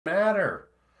matter.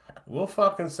 We'll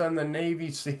fucking send the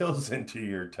Navy SEALs into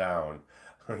your town.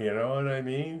 You know what I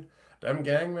mean? Them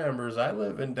gang members, I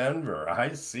live in Denver.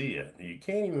 I see it. You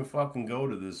can't even fucking go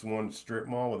to this one strip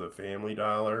mall with a Family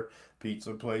Dollar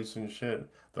pizza place and shit.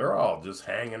 They're all just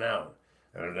hanging out.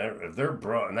 And if they're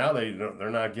broke, now they're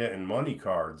not getting money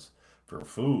cards for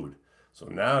food. So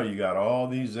now you got all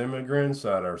these immigrants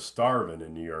that are starving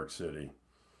in New York City.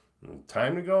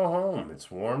 Time to go home. It's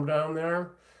warm down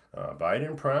there.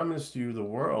 Biden promised you the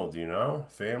world, you know.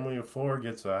 Family of four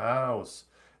gets a house.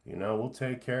 You know, we'll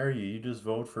take care of you. You just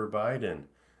vote for Biden.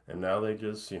 And now they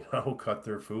just, cut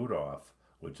their food off,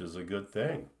 which is a good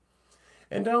thing.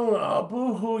 And don't,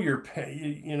 boo-hoo,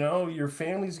 your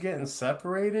family's getting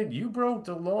separated. You broke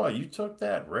the law. You took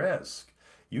that risk.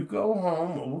 You go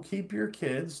home. We'll keep your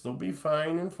kids. They'll be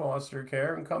fine in foster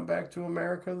care and come back to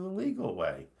America the legal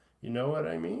way. You know what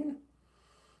I mean?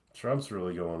 Trump's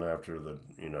really going after the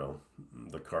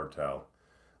cartel.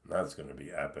 That's going to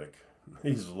be epic.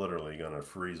 He's literally going to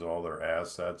freeze all their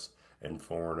assets and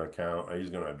foreign account. He's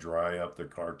going to dry up the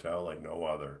cartel like no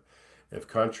other. If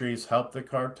countries help the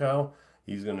cartel,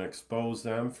 he's going to expose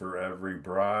them for every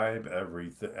bribe,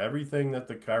 everything that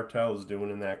the cartel is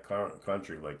doing in that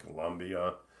country, like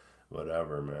Colombia,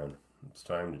 whatever, man. It's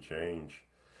time to change.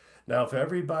 Now, if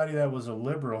everybody that was a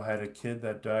liberal had a kid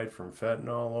that died from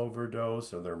fentanyl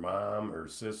overdose, or their mom or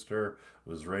sister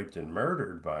was raped and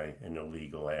murdered by an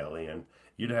illegal alien,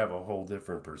 you'd have a whole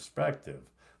different perspective.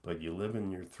 But you live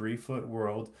in your 3-foot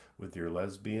world with your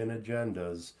lesbian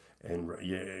agendas, and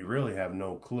you really have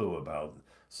no clue about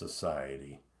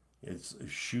society. It's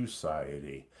shoe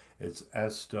society. It's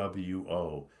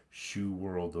SWO, shoe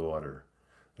world order.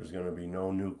 There's going to be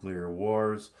no nuclear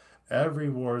wars. Every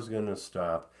war is going to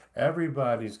stop.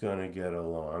 Everybody's going to get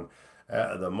along.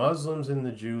 The Muslims and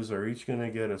the Jews are each going to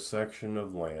get a section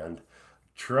of land.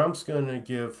 Trump's going to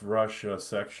give Russia a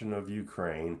section of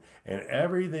Ukraine, and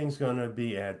everything's going to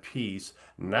be at peace,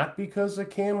 not because of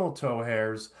camel toe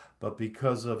hairs, but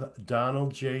because of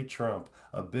Donald J. Trump,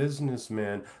 a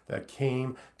businessman that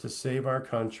came to save our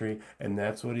country, and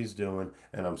that's what he's doing.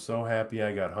 And I'm so happy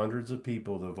I got hundreds of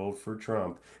people to vote for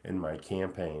Trump in my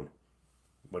campaign.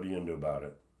 What are you going to do about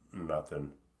it?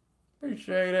 Nothing.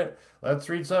 Appreciate it. Let's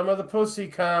read some of the pussy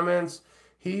comments.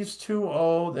 He's too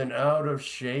old and out of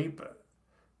shape.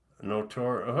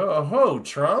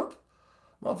 Trump?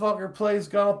 Motherfucker plays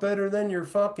golf better than your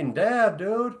fucking dad,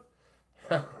 dude.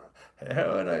 You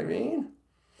know what I mean?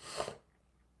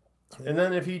 And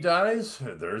then if he dies,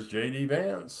 there's J.D.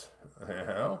 Vance. You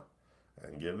know?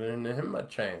 And giving him a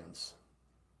chance.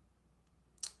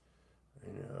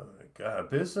 A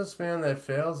businessman that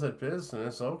fails at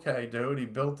business. Okay, dude, he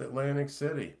built Atlantic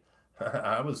City.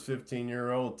 I was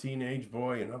 15-year-old teenage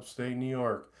boy in upstate New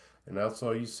York, and that's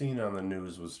all you seen on the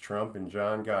news was Trump and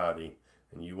John Gotti,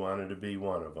 and you wanted to be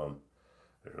one of them.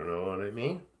 You know what I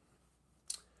mean?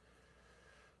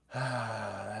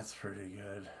 That's pretty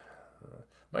good.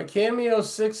 My cameo's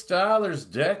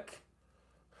 $6, Dick.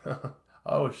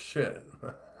 Oh, shit.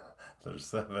 There's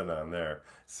 7 on there.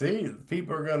 See,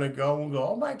 people are going to go and go,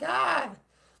 oh my God,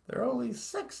 they're only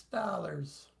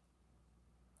 $6.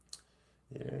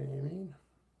 You know what I mean?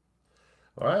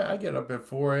 Well, I get up at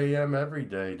 4 a.m. every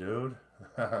day, dude.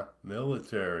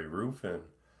 Military, roofing.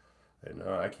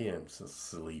 I can't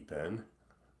sleep in.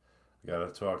 I got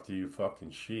to talk to you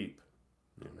fucking sheep,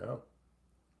 That's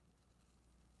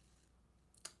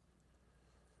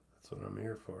what I'm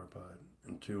here for, bud.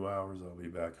 In 2 hours, I'll be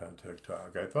back on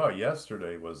TikTok. I thought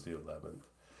yesterday was the 11th.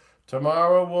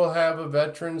 Tomorrow, we'll have a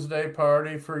Veterans Day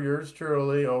party for yours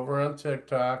truly over on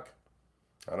TikTok.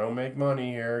 I don't make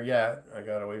money here yet. I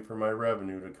got to wait for my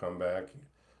revenue to come back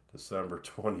December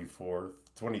 24th,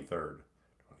 23rd.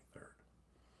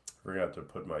 Forgot to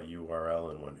put my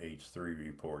URL in when H3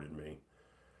 reported me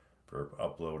for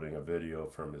uploading a video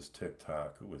from his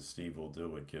TikTok with Steve will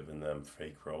do it, giving them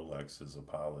fake Rolexes,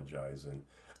 apologizing.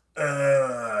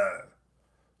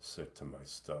 Sick to my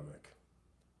stomach.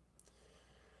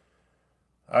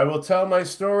 I will tell my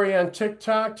story on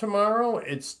TikTok tomorrow.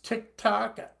 It's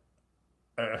TikTok.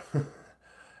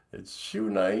 It's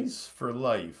Shoenice for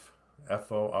life.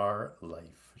 FOR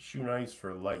life. Shoenice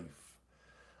for life.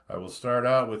 I will start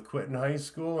out with quitting high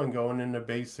school and going into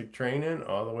basic training,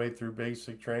 all the way through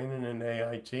basic training in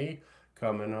AIT,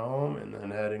 coming home, and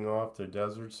then heading off to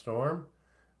Desert Storm.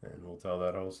 And we'll tell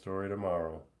that whole story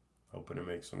tomorrow. Hoping to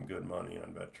make some good money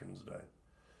on Veterans Day.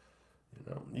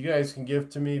 You guys can give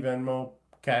to me, Venmo,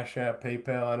 Cash App,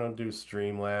 PayPal. I don't do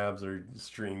Streamlabs or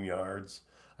StreamYards.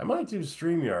 I might do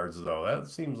StreamYards, though. That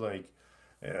seems like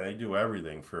they do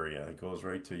everything for you. It goes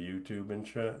right to YouTube and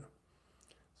shit.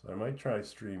 So I might try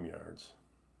StreamYards.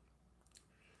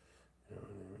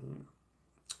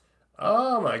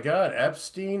 Oh my God,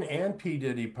 Epstein and P.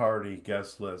 Diddy party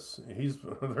guest lists.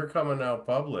 They're coming out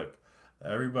public.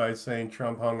 Everybody's saying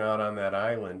Trump hung out on that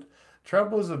island. Trump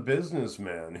was a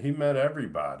businessman. He met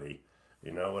everybody.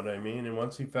 You know what I mean? And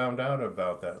once he found out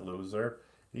about that loser,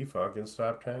 he fucking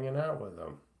stopped hanging out with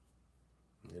him.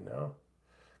 You know?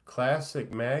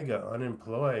 Classic MAGA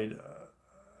unemployed.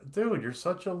 Dude, you're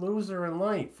such a loser in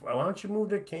life. Why don't you move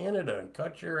to Canada and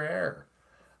cut your hair?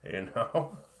 You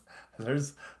know?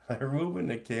 There's they're moving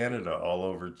to Canada all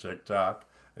over TikTok.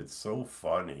 It's so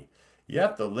funny. You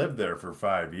have to live there for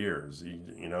 5 years.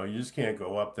 You know, you just can't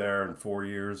go up there in 4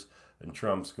 years and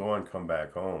Trump's gone, come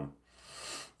back home.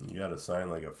 You got to sign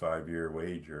like a 5 year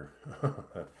wager.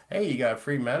 Hey, you got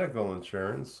free medical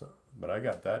insurance, but I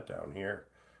got that down here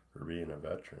for being a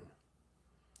veteran.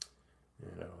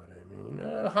 You know what I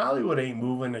mean? Hollywood ain't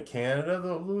moving to Canada.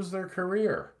 They'll lose their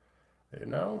career. You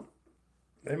know?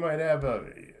 They might have a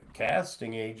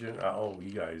casting agent. Oh,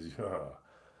 you guys,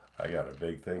 I got a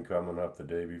big thing coming up the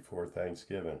day before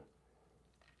Thanksgiving.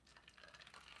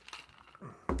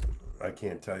 I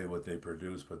can't tell you what they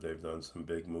produce, but they've done some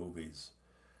big movies.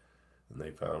 And they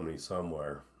found me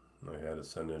somewhere. I had to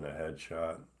send in a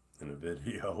headshot and a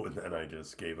video, and then I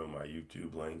just gave them my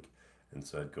YouTube link and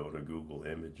said, go to Google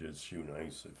Images,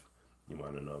 Shoenice if you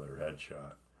want another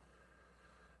headshot.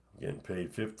 I'm getting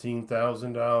paid $15,000,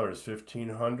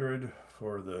 $1,500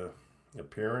 for the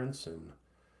appearance, and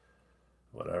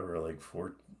whatever, like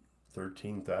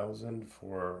 $13,000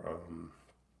 for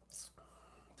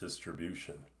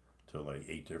distribution to like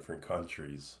 8 different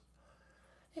countries.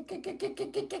 I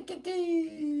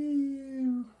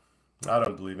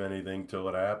don't believe anything till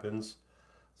it happens,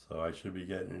 so I should be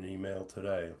getting an email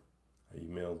today. I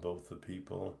emailed both the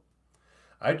people.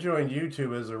 I joined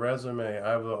YouTube as a resume.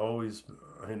 I've always,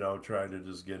 you know, tried to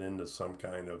just get into some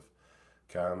kind of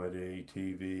comedy,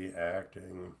 TV,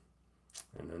 acting,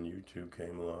 and then YouTube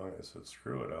came along. I said,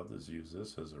 screw it, I'll just use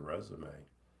this as a resume.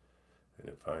 And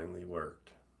it finally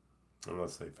worked.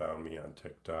 Unless they found me on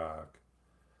TikTok,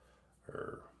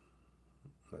 or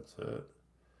that's it.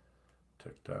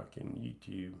 TikTok and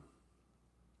YouTube.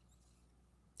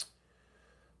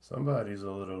 Somebody's a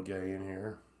little gay in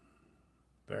here.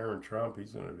 Barron Trump,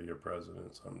 he's going to be a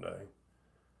president someday.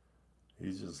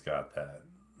 He's just got that,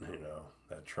 you know,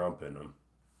 that Trump in him.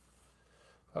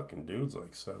 Fucking dude's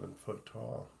like 7 foot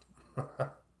tall. I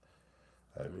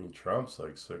mean, Trump's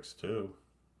like 6'2".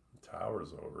 Towers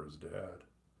over his dad.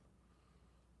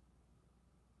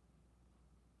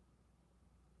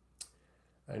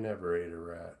 I never ate a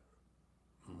rat.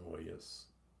 Moyes.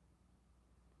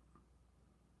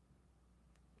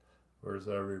 Where's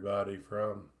everybody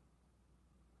from?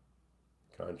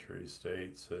 Country,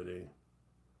 state, city,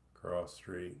 cross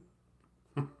street.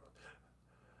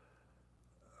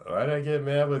 Why'd I get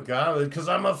mad with God? Because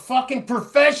I'm a fucking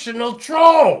professional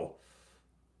troll!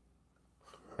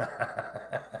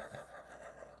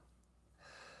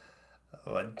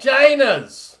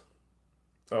 Vaginas!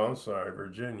 Oh, I'm sorry,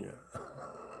 Virginia.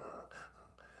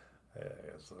 Yeah,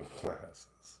 I got some glasses.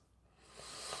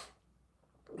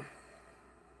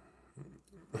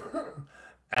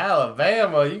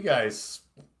 Alabama, you guys.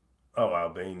 Oh,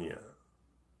 Albania.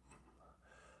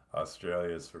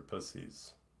 Australia's for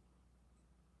pussies.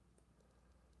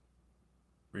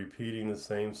 Repeating the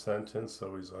same sentence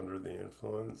so he's under the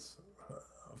influence.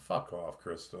 Fuck off,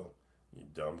 Crystal. You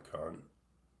dumb cunt.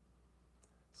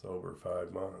 It's over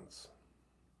 5 months.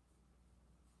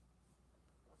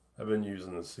 I've been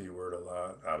using the C word a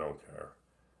lot. I don't care.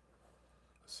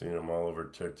 I've seen them all over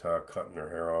TikTok cutting their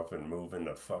hair off and moving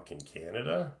to fucking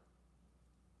Canada.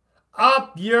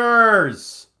 Up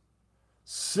yours!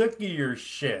 Sick of your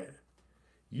shit.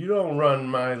 You don't run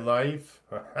my life.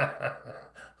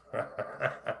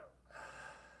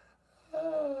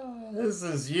 This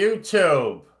is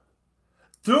YouTube.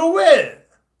 Do it!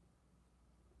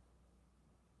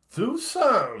 Do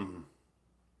something.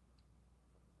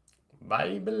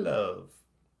 Baby love.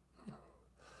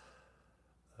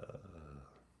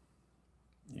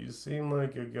 You seem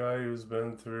like a guy who's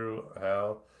been through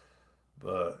hell,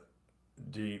 but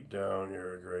deep down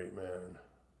you're a great man.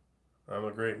 I'm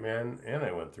a great man and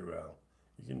I went through hell.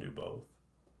 You can do both.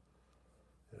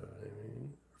 You know what I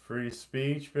mean? Free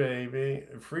speech, baby.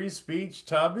 Free speech,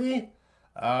 Tubby?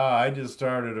 I just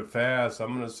started a fast.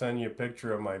 I'm going to send you a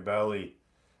picture of my belly.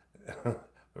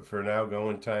 But for now, go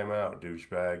in timeout,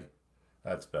 douchebag.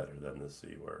 That's better than the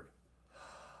C word.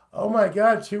 Oh my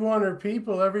God, 200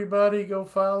 people. Everybody go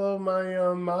follow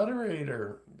my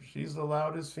moderator. She's the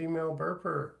loudest female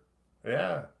burper.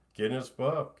 Yeah, Guinness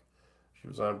Book. She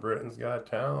was on Britain's Got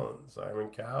Talent. Simon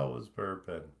Cowell was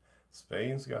burping.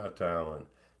 Spain's Got Talent.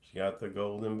 She got the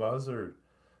golden buzzard,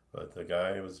 but the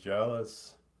guy was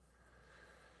jealous.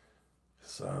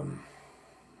 Some.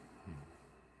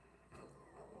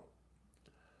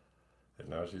 And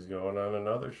now she's going on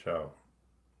another show.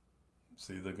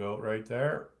 See the goat right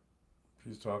there?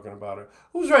 She's talking about it.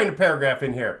 Who's writing a paragraph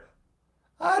in here?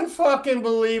 Unfucking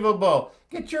believable.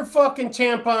 Get your fucking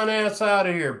tampon ass out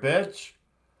of here, bitch.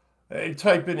 Hey,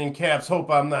 type it in caps. Hope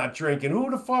I'm not drinking.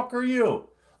 Who the fuck are you?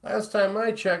 Last time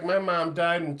I checked, my mom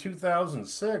died in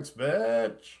 2006,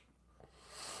 bitch.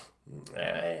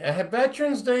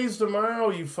 Veterans Day's tomorrow,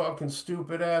 you fucking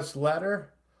stupid ass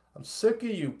letter. I'm sick of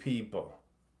you people.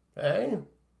 Hey?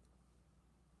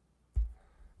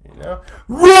 You know?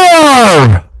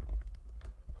 Roar!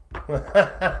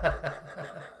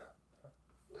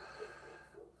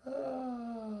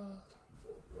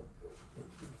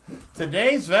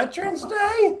 Today's Veterans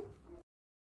Day?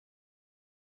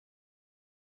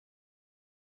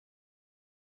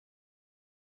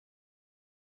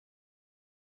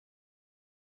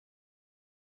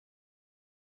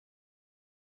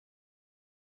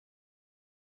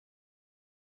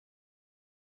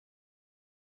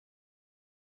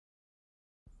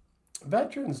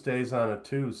 Veterans Day's on a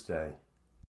Tuesday.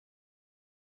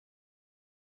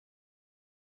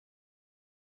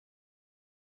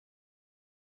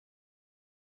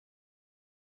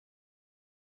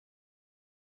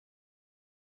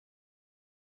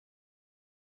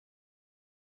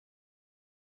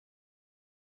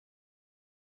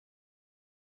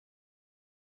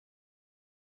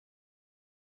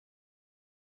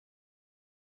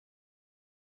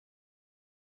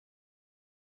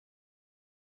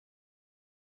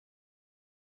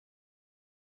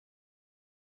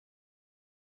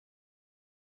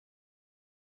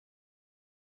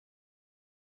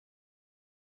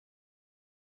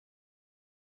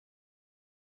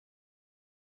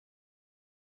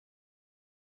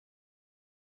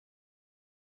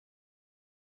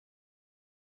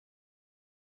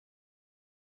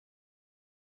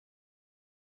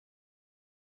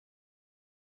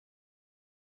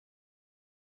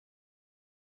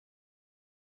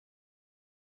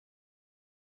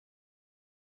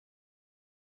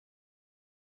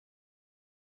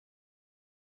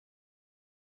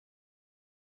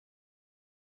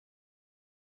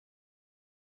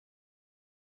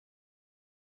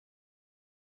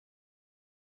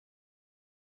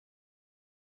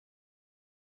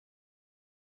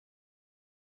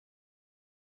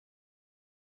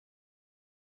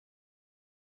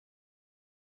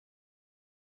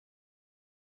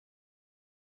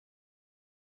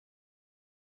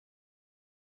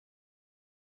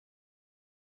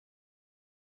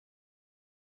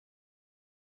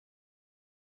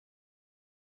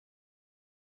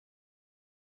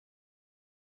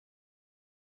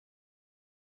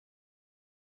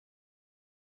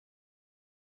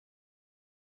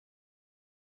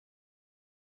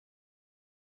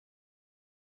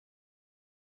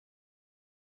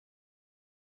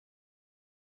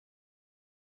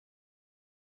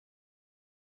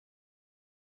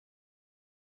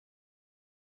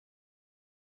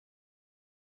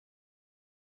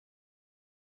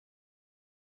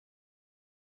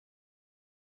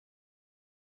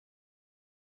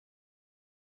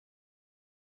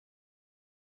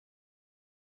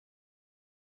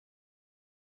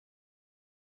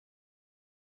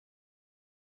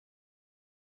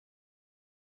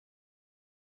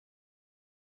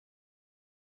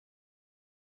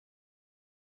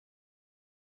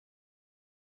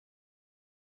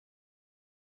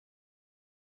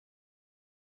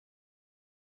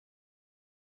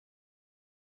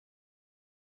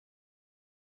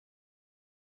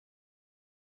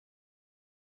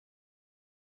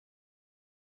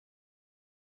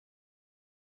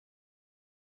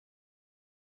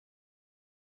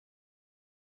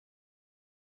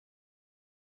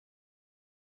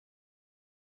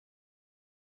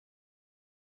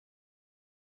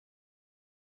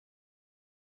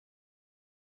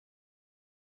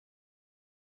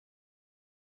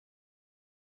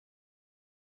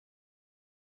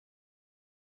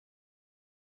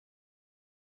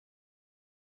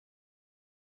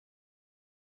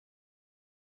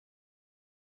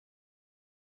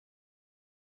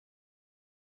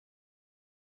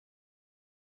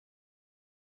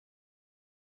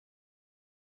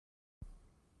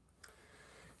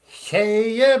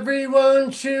 Hey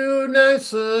everyone,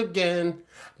 Shoenice again.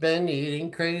 Been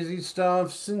eating crazy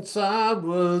stuff since I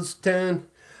was 10.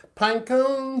 Pine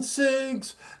cone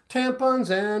cigs, tampons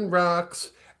and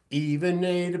rocks. Even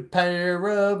ate a pair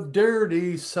of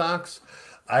dirty socks.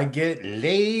 I get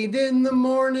laid in the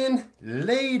morning,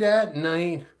 late at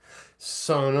night.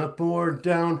 Sun up or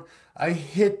down, I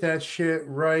hit that shit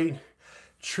right.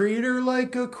 Treat her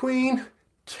like a queen.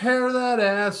 Tear that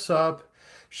ass up.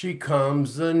 She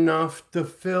comes enough to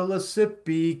fill a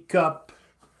sippy cup.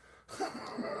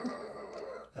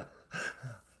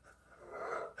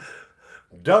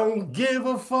 Don't give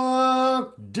a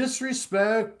fuck,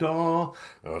 disrespect all.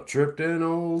 I tripped an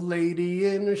old lady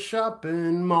in a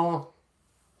shopping mall.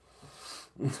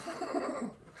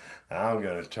 I'm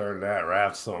gonna turn that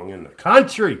rap song into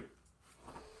country.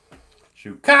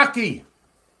 Shukaki.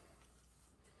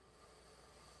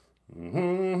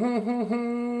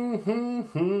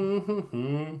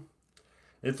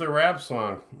 It's a rap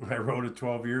song. I wrote it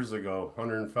 12 years ago,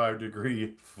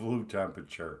 105-degree flu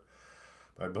temperature.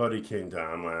 My buddy came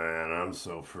down, man, I'm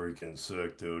so freaking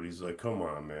sick, dude. He's like, come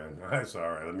on, man. I said,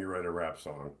 all right, let me write a rap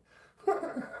song.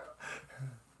 And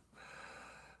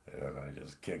I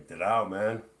just kicked it out,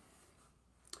 man.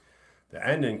 The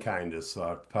ending kind of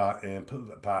sucked. Pot and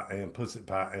pussy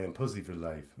for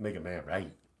life. Make a man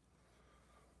right.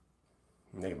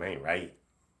 Make a man right.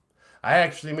 I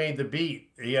actually made the beat.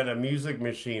 He had a music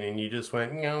machine, and you just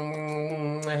went,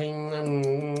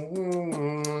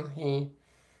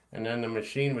 and then the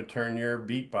machine would turn your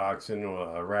beatbox into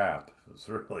a rap. It's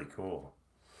really cool.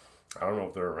 I don't know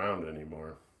if they're around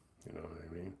anymore. You know what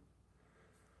I mean?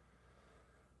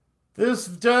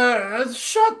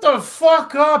 Shut the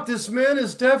fuck up. This man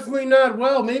is definitely not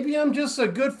well. Maybe I'm just a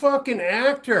good fucking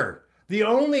actor. The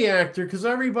only actor, because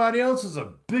everybody else is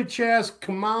a bitch-ass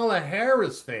Kamala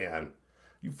Harris fan.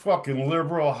 You fucking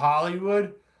liberal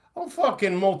Hollywood. I'm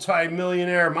fucking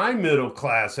multi-millionaire, my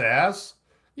middle-class ass.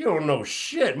 You don't know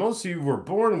shit. Most of you were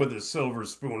born with a silver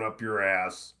spoon up your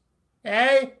ass.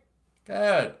 Hey?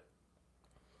 Good.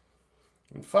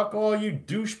 And fuck all you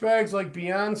douchebags like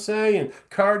Beyonce and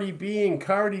Cardi B and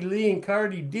Cardi Lee and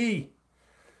Cardi D.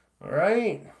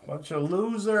 Alright? Bunch of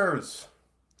losers.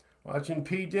 Watching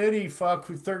P. Diddy fuck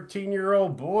with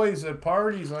 13-year-old boys at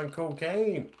parties on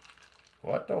cocaine.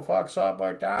 What the fuck's up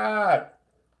with that?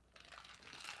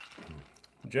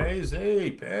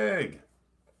 Jay-Z, pig.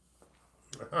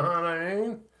 You know what I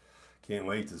mean? Can't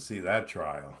wait to see that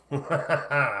trial.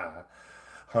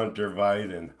 Hunter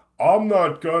Biden. I'm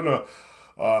not gonna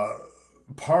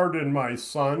pardon my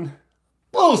son.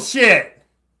 Bullshit!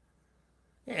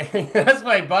 That's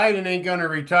why Biden ain't gonna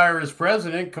retire as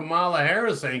president. Kamala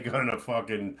Harris ain't gonna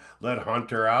fucking let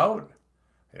Hunter out.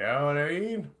 You know what I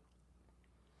mean?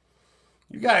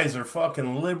 You guys are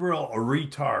fucking liberal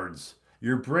retards.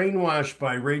 You're brainwashed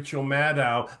by Rachel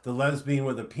Maddow, the lesbian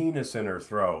with a penis in her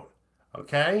throat.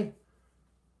 Okay?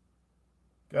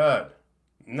 Good.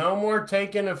 No more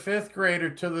taking a 5th grader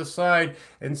to the side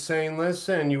and saying,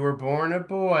 listen, you were born a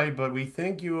boy, but we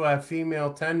think you have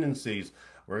female tendencies.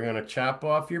 We're going to chop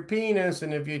off your penis,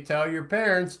 and if you tell your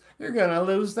parents, you're going to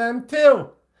lose them too.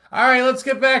 All right, let's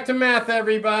get back to math,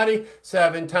 everybody.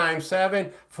 7 times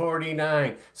 7,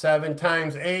 49. 7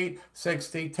 times 8,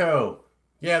 62.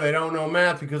 Yeah, they don't know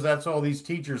math because that's all these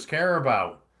teachers care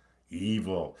about.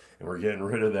 Evil. And we're getting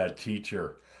rid of that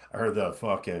teacher. Or the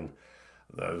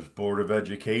Board of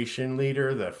Education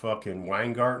leader, that fucking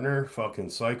Weingartner, fucking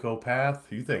psychopath.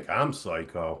 You think I'm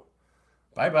psycho.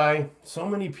 Bye-bye. So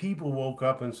many people woke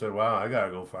up and said, wow, I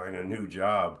gotta go find a new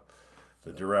job.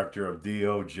 The director of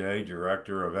DOJ,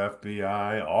 director of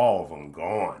FBI, all of them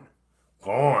gone.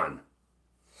 Gone.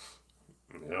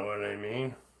 You know what I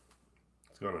mean?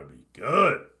 It's gonna be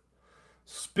good.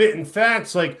 Spitting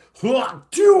facts like,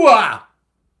 Hawk-Tua!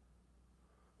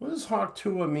 What does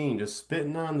Hawk-Tua mean? Just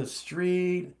spitting on the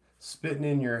street? Spitting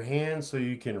in your hand so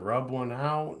you can rub one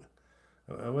out?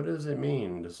 What does it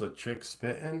mean? Just a chick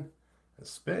spitting?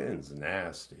 Spitting's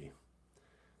nasty.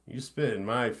 You spit in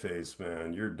my face,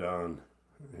 man, you're done.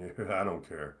 I don't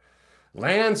care.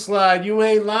 Landslide, you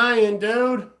ain't lying,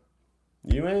 dude.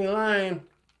 You ain't lying.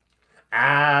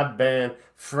 I've been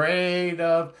afraid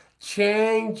of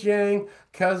changing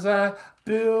 'cause I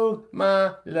build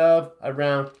my love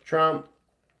around Trump.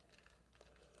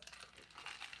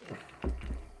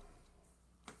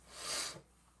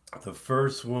 The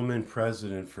first woman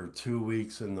president for 2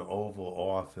 weeks in the Oval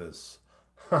Office.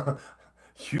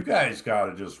 You guys got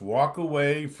to just walk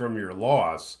away from your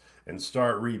loss and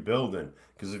start rebuilding.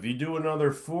 Because if you do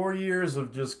another 4 years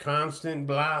of just constant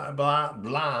blah, blah,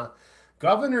 blah,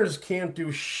 governors can't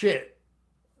do shit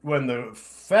when the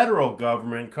federal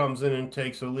government comes in and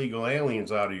takes illegal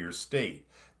aliens out of your state.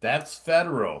 That's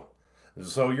federal.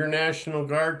 So your National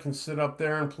Guard can sit up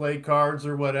there and play cards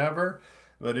or whatever.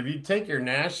 But if you take your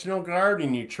National Guard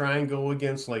and you try and go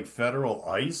against like federal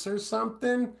ICE or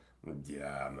something,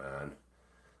 yeah, man,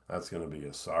 that's going to be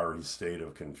a sorry state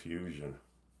of confusion.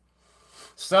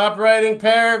 Stop writing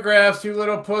paragraphs, you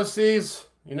little pussies.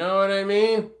 You know what I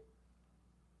mean?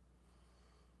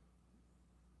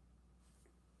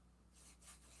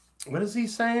 What is he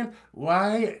saying?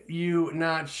 Why you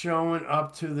not showing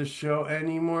up to the show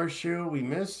anymore, Shu? We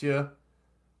missed you.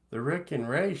 The Rick and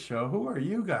Ray show. Who are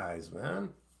you guys, man?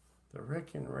 The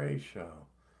Rick and Ray show.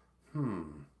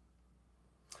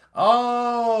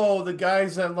 Oh, the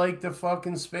guys that like the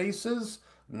fucking spaces?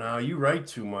 No, you write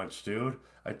too much, dude.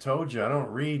 I told you, I don't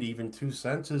read even 2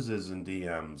 sentences in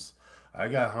DMs. I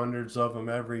got hundreds of them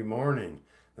every morning.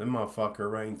 Them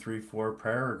motherfucker writing 3-4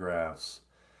 paragraphs.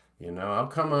 You know, I'll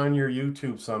come on your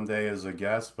YouTube someday as a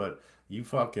guest, but you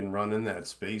fucking running that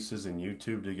spaces and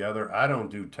YouTube together. I don't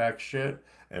do tech shit,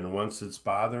 and once it's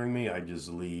bothering me, I just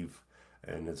leave.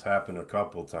 And it's happened a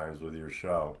couple times with your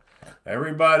show.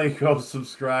 Everybody go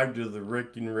subscribe to the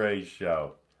Rick and Ray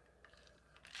show.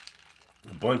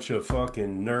 A bunch of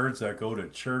fucking nerds that go to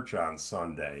church on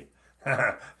Sunday.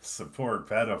 Support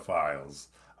pedophiles.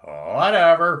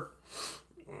 Whatever.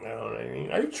 You know what I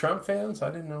mean? Are you Trump fans? I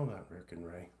didn't know that, Rick and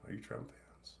Ray. Are you Trump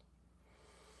fans?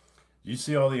 You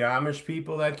see all the Amish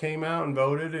people that came out and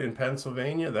voted in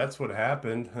Pennsylvania? That's what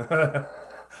happened.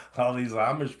 All these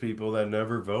Amish people that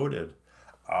never voted.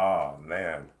 Oh,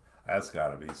 man. That's got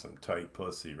to be some tight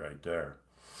pussy right there.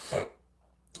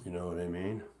 You know what I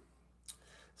mean?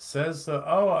 Says,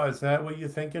 oh, is that what you're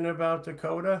thinking about,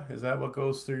 Dakota? Is that what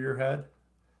goes through your head?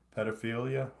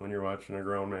 Pedophilia when you're watching a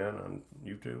grown man on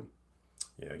YouTube?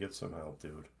 Yeah, get some help,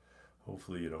 dude.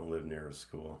 Hopefully you don't live near a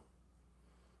school.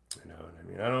 You know what I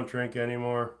mean? I don't drink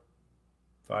anymore.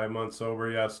 5 months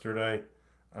sober yesterday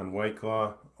on White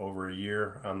Claw. Over a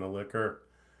year on the liquor.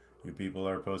 You people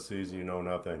are pussies. You know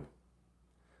nothing.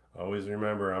 Always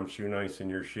remember, I'm Shoenice and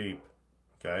you're sheep.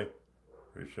 Okay?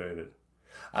 Appreciate it.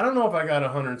 I don't know if I got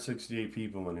 168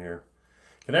 people in here.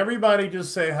 Can everybody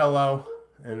just say hello?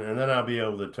 And then I'll be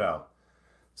able to tell.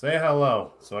 Say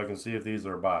hello so I can see if these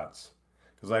are bots.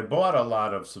 Because I bought a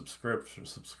lot of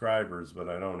subscribers, but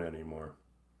I don't anymore.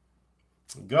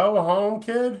 Go home,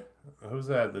 kid? Who's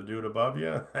that? The dude above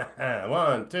you?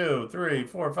 1, 2, 3,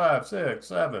 4, 5, 6,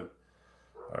 7.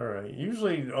 All right.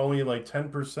 Usually only like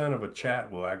 10% of a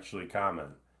chat will actually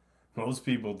comment. Most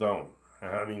people don't.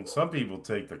 I mean, some people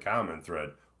take the comment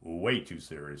thread way too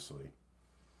seriously.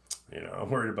 You know,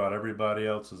 I'm worried about everybody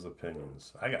else's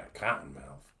opinions. I got cotton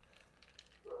mouth.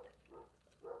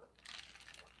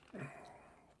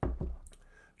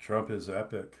 Trump is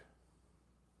epic.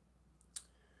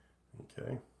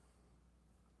 Okay.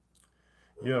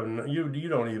 You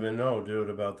don't even know,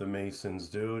 dude, about the Masons,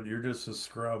 dude. You're just a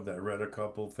scrub that read a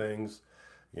couple things.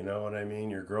 You know what I mean?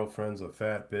 Your girlfriend's a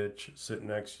fat bitch sitting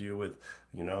next to you with,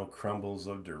 you know, crumbles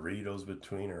of Doritos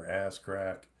between her ass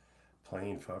crack.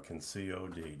 Plain fucking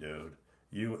COD, dude.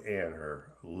 You and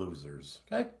her losers.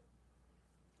 Okay?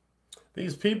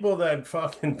 These people that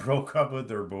fucking broke up with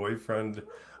their boyfriend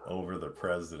over the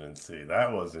presidency,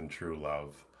 that wasn't true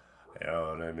love. You know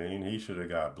what I mean? He should have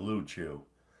got Blue Chew.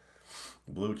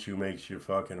 Blue Chew makes you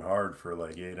fucking hard for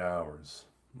like 8 hours.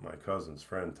 My cousin's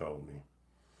friend told me.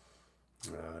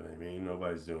 You know what I mean?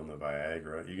 Nobody's doing the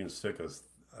Viagra. You can stick a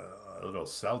little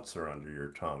seltzer under your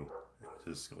tongue. It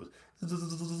just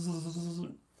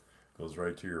goes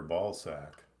right to your ball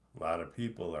sack. A lot of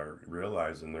people are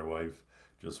realizing their wife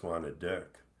just wanted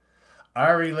dick.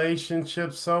 Our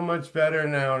relationship's so much better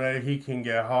now that he can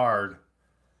get hard.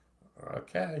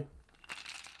 Okay.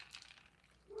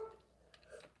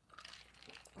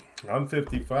 I'm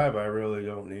 55. I really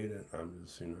don't need it. I'm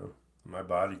just, you know, my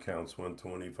body count's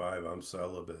 125. I'm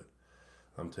celibate.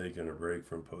 I'm taking a break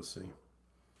from pussy.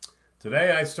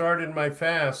 Today I started my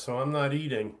fast, so I'm not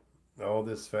eating. All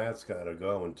this fat's got to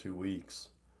go in 2 weeks.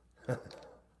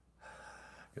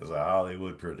 Because a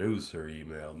Hollywood producer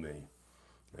emailed me.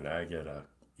 And I get a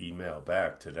email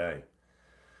back today.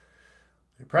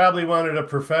 They probably wanted a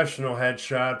professional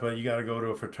headshot, but you got to go to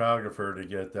a photographer to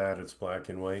get that. It's black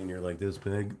and white, and you're like this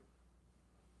big.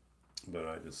 But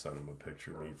I just sent him a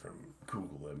picture of me from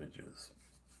Google Images.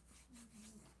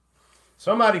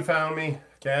 Somebody found me,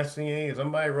 casting agent.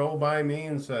 Somebody rolled by me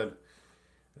and said,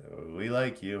 we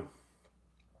like you.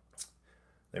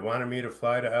 They wanted me to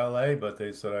fly to LA, but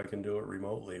they said I can do it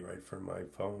remotely right from my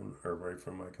phone or right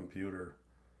from my computer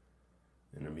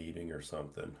in a meeting or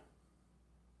something.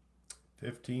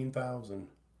 15,000.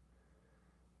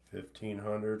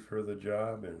 1,500 for the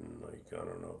job and like, I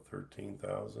don't know,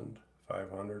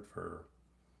 13,500 for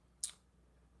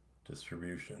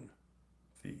distribution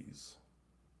fees.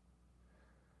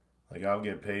 Like, I'll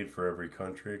get paid for every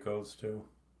country it goes to.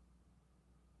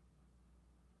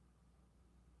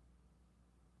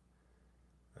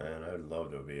 And I'd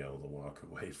love to be able to walk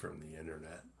away from the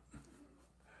internet.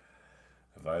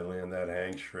 If I land that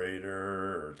Hank Schrader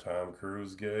or Tom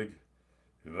Cruise gig,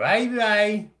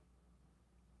 bye-bye.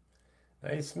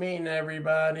 Nice meeting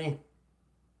everybody.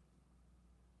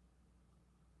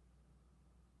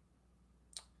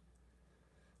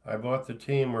 I bought the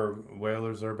team where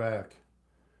Whalers are back.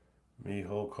 Me,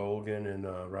 Hulk Hogan, and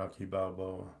Rocky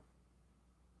Balboa.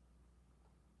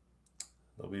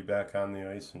 They'll be back on the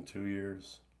ice in 2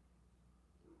 years.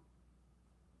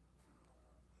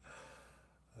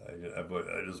 I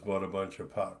just bought a bunch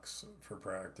of pucks for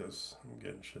practice. I'm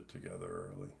getting shit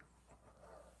together early.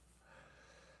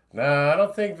 Nah, I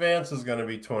don't think Vance is going to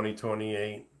be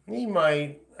 2028. He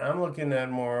might. I'm looking at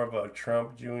more of a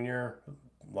Trump Jr.,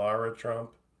 Laura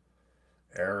Trump,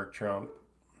 Eric Trump.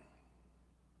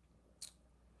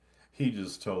 He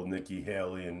just told Nikki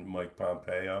Haley and Mike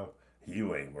Pompeo,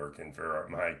 you ain't working for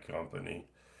my company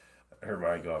or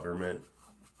my government.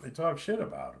 They talk shit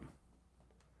about him.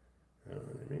 You know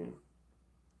what I mean?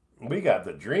 We got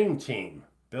the dream team.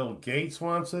 Bill Gates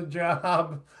wants a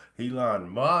job. Elon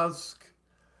Musk.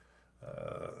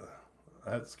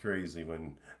 That's crazy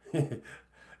when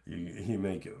you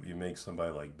make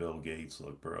somebody like Bill Gates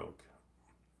look broke.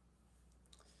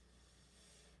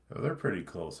 Oh, they're pretty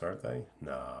close, aren't they?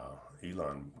 No,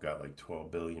 Elon got like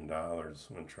 $12 billion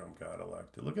when Trump got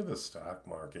elected. Look at the stock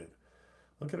market.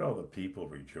 Look at all the people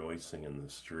rejoicing in the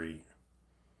street.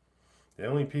 The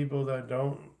only people that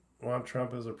don't want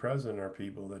Trump as a president are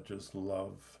people that just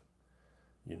love,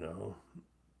 you know,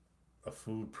 a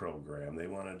food program. They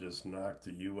want to just knock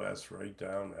the U.S. right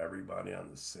down, everybody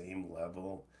on the same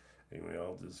level, and we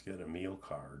all just get a meal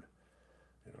card.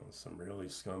 You know, some really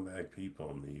scumbag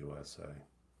people in the USA.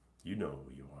 You know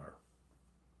who you are.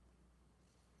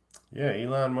 Yeah,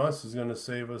 Elon Musk is going to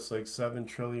save us like $7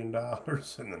 trillion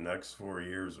in the next 4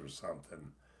 years or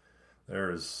something.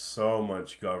 There is so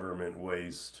much government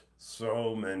waste,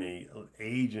 so many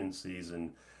agencies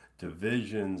and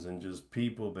divisions, and just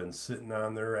people been sitting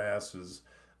on their asses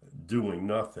doing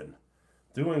nothing.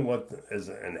 Doing what is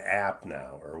an app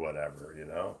now or whatever, you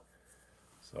know?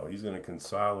 So he's going to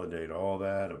consolidate all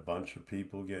that, a bunch of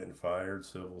people getting fired,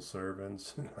 civil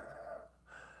servants.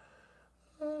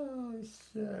 Oh,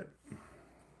 shit.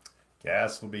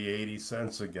 Gas will be 80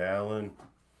 cents a gallon.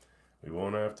 We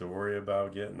won't have to worry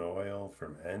about getting oil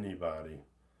from anybody.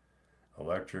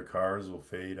 Electric cars will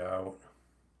fade out.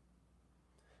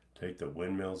 Take the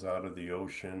windmills out of the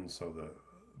ocean so the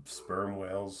sperm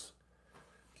whales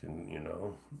can, you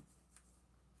know,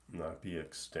 not be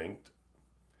extinct.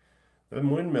 The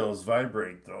windmills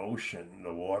vibrate the ocean,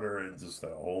 the water, it's just a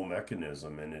whole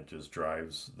mechanism, and it just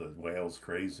drives the whales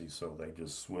crazy, so they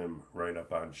just swim right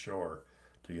up on shore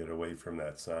to get away from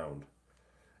that sound.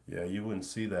 Yeah, you wouldn't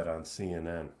see that on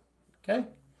CNN. Okay?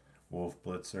 Wolf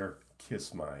Blitzer,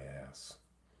 kiss my ass.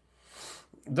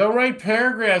 Don't write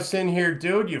paragraphs in here,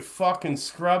 dude, you fucking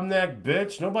scrub neck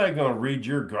bitch. Nobody gonna read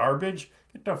your garbage.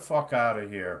 Get the fuck out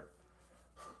of here.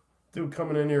 Dude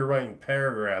coming in here writing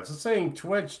paragraphs. This ain't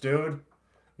Twitch, dude.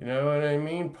 You know what I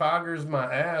mean? Poggers my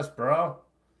ass, bro.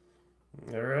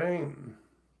 Alright?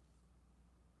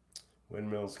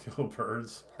 Windmills kill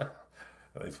birds.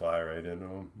 They fly right into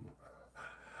them.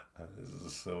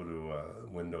 So do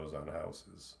windows on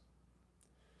houses.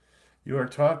 You are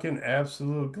talking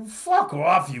absolute... Fuck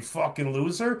off, you fucking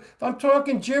loser. If I'm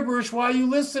talking gibberish, why you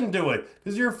listen to it?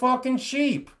 Because you're a fucking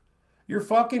sheep. You're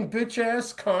fucking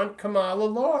bitch-ass cunt Kamala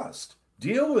lost.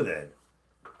 Deal with it.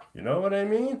 You know what I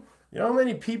mean? You know how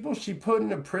many people she put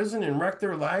into prison and wrecked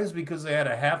their lives because they had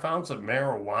a half ounce of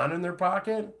marijuana in their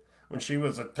pocket when she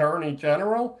was Attorney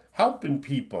General? Helping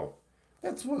people.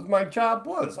 That's what my job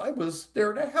was. I was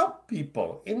there to help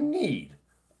people in need.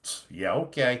 Yeah,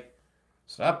 okay.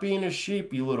 Stop being a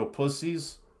sheep, you little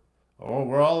pussies. Oh,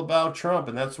 we're all about Trump,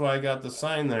 and that's why I got the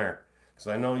sign there. Because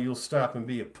I know you'll stop and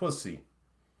be a pussy.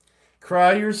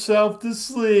 Cry yourself to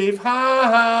sleep. Ha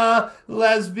ha,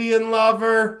 lesbian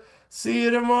lover. See you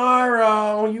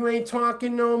tomorrow. You ain't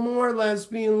talking no more,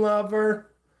 lesbian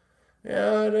lover. You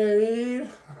know what I mean?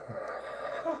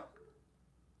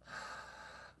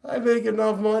 I make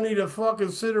enough money to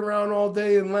fucking sit around all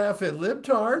day and laugh at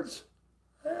libtards.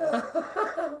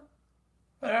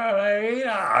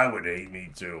 I would hate me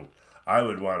too. I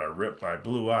would want to rip my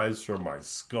blue eyes from my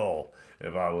skull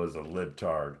if I was a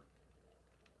libtard.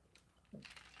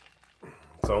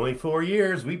 It's only 4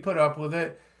 years. We put up with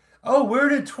it. Oh, where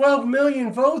did 12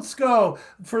 million votes go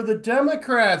for the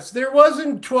Democrats? There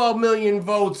wasn't 12 million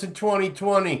votes in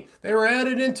 2020. They were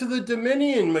added into the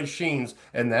Dominion machines,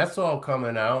 and that's all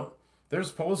coming out.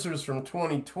 There's posters from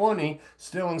 2020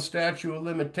 still in statute of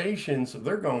limitations.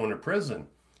 They're going to prison.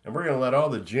 And we're going to let all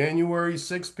the January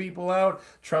 6 people out.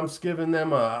 Trump's giving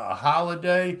them a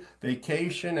holiday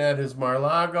vacation at his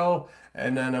Mar-a-Lago.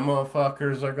 And then the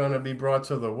motherfuckers are going to be brought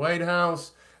to the White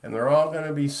House. And they're all going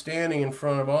to be standing in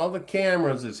front of all the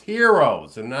cameras as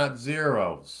heroes and not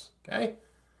zeros. Okay?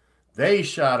 They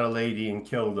shot a lady and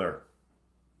killed her.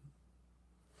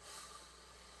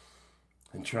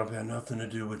 And Trump had nothing to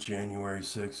do with January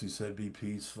 6th. He said be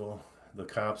peaceful. The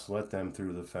cops let them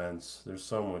through the fence. There's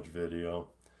so much video.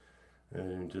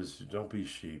 And just don't be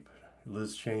sheep.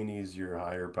 Liz Cheney's your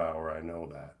higher power. I know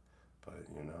that. But,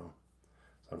 you know,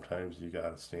 sometimes you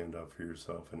got to stand up for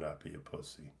yourself and not be a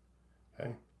pussy.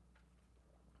 Okay?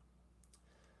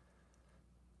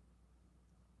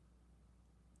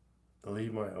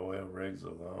 Leave my oil rigs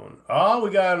alone. Oh,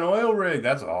 we got an oil rig.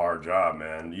 That's a hard job,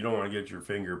 man. You don't want to get your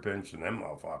finger pinched in them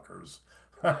motherfuckers.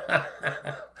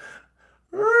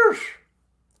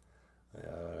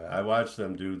 I watch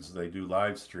them dudes. They do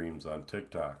live streams on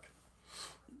TikTok.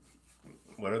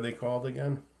 What are they called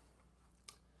again?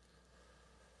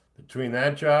 Between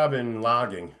that job and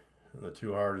logging, the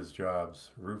two hardest jobs,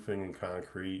 roofing and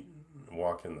concrete,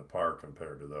 walk in the park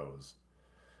compared to those.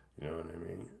 You know what I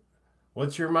mean?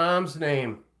 What's your mom's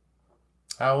name?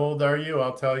 How old are you?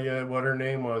 I'll tell you what her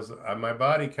name was. My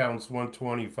body count's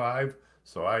 125,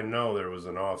 so I know there was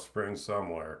an offspring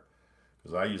somewhere.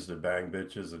 Because I used to bang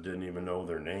bitches that didn't even know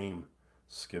their name.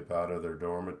 Skip out of their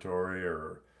dormitory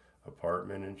or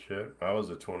apartment and shit. I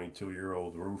was a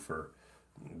 22-year-old roofer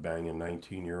banging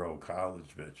 19-year-old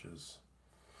college bitches.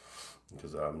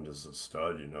 Because I'm just a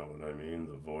stud, you know what I mean?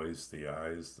 The voice, the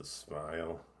eyes, the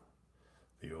smile,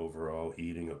 the overall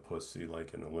eating a pussy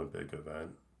like an Olympic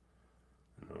event.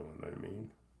 You know what I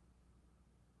mean?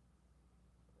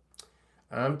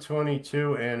 I'm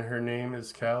 22 and her name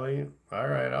is Kelly. All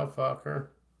right, I'll fuck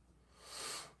her.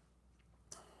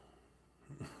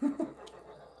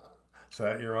 Is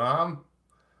that your mom?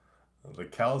 The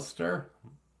Kelster?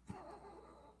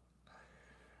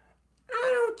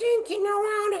 I don't think you know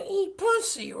how to eat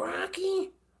pussy,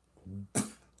 Rocky.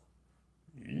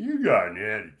 You got an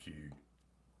attitude.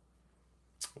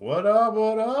 What up,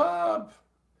 what up?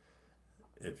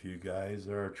 If you guys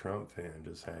are a Trump fan,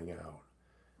 just hang out.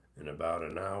 In about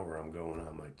an hour, I'm going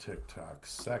on my TikTok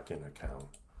second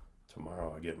account.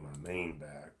 Tomorrow, I get my main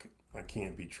back. I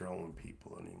can't be trolling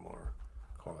people anymore.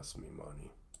 Costs me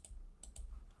money.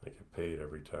 I get paid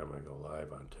every time I go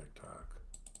live on TikTok.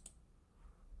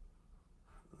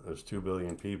 There's 2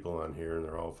 billion people on here, and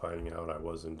they're all finding out I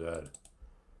wasn't dead.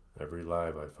 Every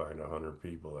live, I find 100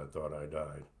 people that thought I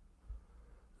died.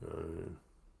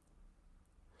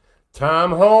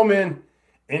 Tom Homan.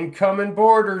 Incoming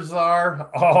border czar.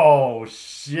 Oh,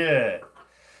 shit.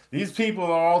 These people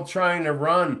are all trying to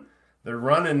run. They're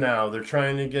running now. They're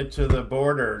trying to get to the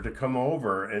border to come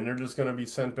over, and they're just going to be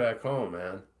sent back home,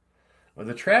 man. Well,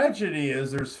 the tragedy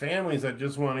is there's families that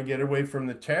just want to get away from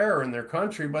the terror in their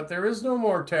country, but there is no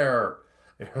more terror.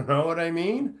 You know what I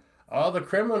mean? All the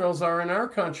criminals are in our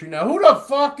country now. Who the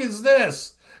fuck is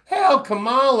this? Hell,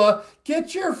 Kamala,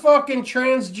 get your fucking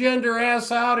transgender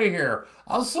ass out of here.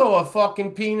 I'll sew a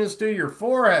fucking penis to your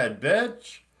forehead,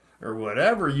 bitch. Or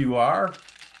whatever you are.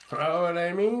 You know what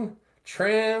I mean?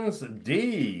 Trans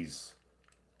D's.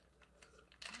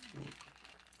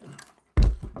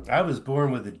 I was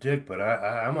born with a dick, but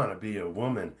I want to be a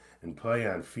woman and play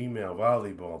on female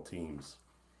volleyball teams.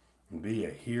 And be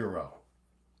a hero.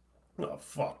 Oh,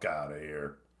 fuck out of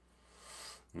here.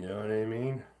 You know what I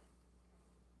mean?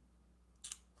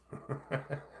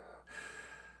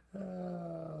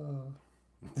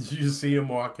 Did you see him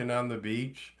walking on the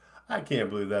beach? I can't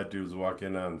believe that dude's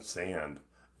walking on sand.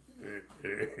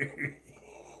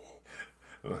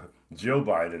 Jill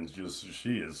Biden's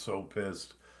she is so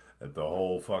pissed at the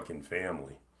whole fucking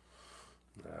family.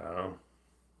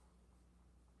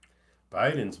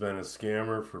 Biden's been a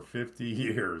scammer for 50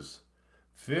 years.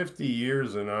 50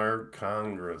 years in our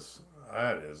Congress.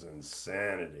 That is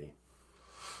insanity.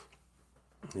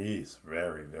 He's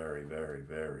very, very, very,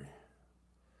 very,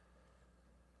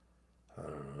 I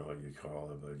don't know what you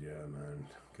call it, but yeah, man,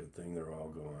 good thing they're all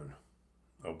gone.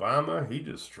 Obama, he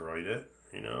destroyed it,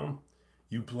 you know.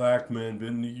 You black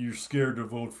men, you're scared to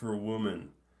vote for a woman.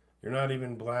 You're not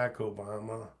even black,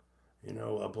 Obama. You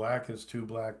know, a black has 2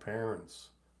 black parents.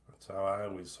 That's how I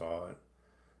always saw it.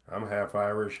 I'm half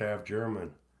Irish, half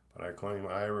German, but I claim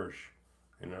Irish,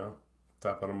 you know.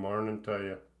 Top of the morning to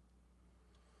you.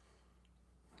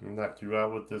 Knock you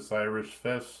out with this Irish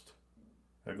fist.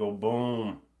 I go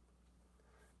boom.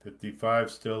 55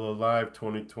 still alive.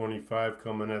 2025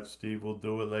 coming at Steve. Will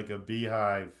do it like a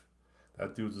beehive.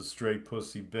 That dude's a straight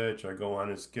pussy bitch. I go on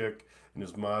his kick, and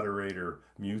his moderator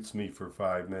mutes me for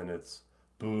 5 minutes.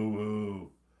 Boo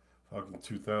hoo. Fucking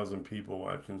 2,000 people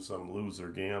watching some loser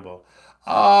gamble.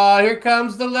 Oh, here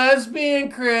comes the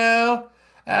lesbian crew.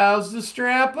 How's the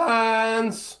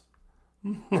strap-ons?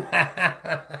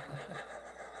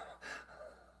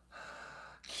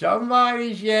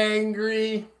 Somebody's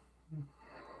angry.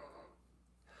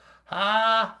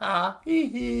 Ha ha hee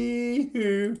hee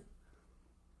hoo.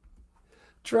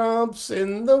 Trump's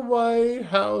in the White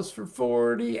House for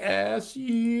 40 ass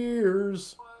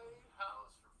years.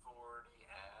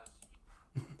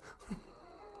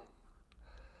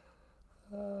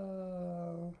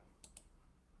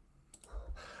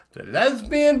 The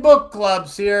lesbian book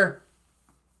club's here.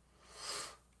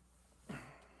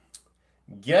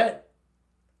 Get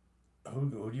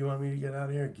who do you want me to get out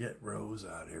of here? Get Rose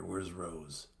out of here. Where's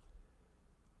Rose?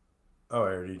 Oh,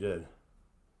 I already did.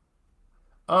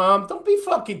 Don't be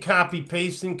fucking copy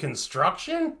pasting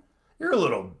construction. You're a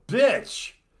little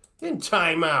bitch. In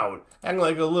timeout, acting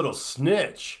like a little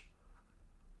snitch.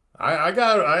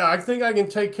 I think I can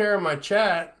take care of my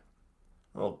chat.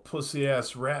 Oh, pussy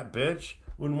ass rat bitch.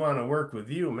 Wouldn't want to work with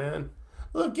you, man.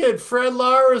 Look at Fred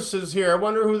Laris is here. I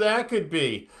wonder who that could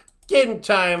be. Get in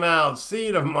timeout. See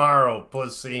you tomorrow,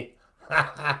 pussy.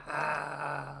 Ha ha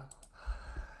ha.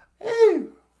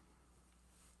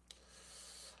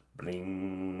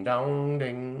 Bling dong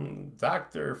ding.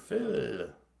 Dr. Phil.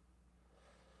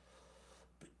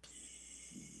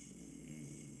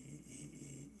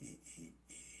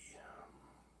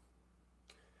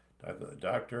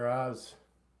 Dr. Oz.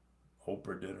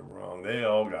 Oprah did him wrong. They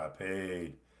all got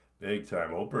paid big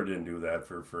time. Oprah didn't do that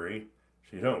for free.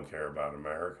 She don't care about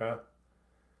America.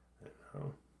 You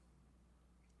know?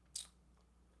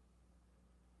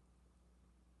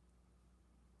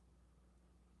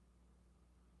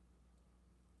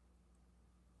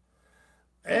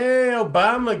 Hey,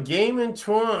 Obama gaming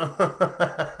twin.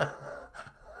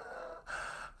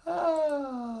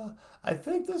 I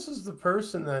think this is the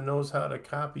person that knows how to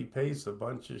copy paste a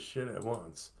bunch of shit at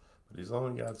once. But he's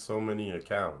only got so many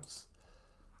accounts.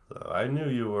 So I knew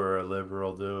you were a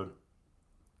liberal, dude.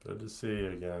 Good to see you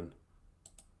again.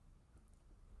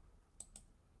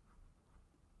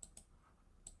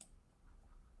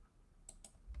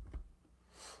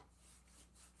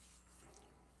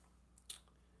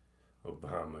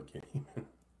 Obama gaming.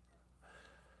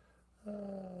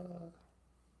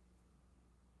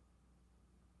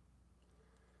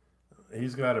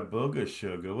 He's got a booger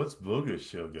sugar. What's booger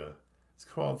sugar? It's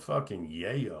called fucking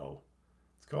yayo.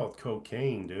 It's called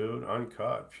cocaine, dude.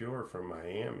 Uncut, pure from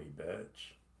Miami,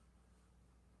 bitch.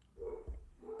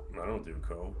 I don't do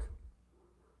coke.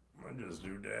 I just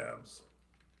do dabs.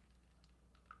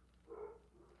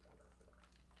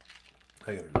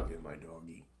 I gotta go get my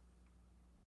doggy.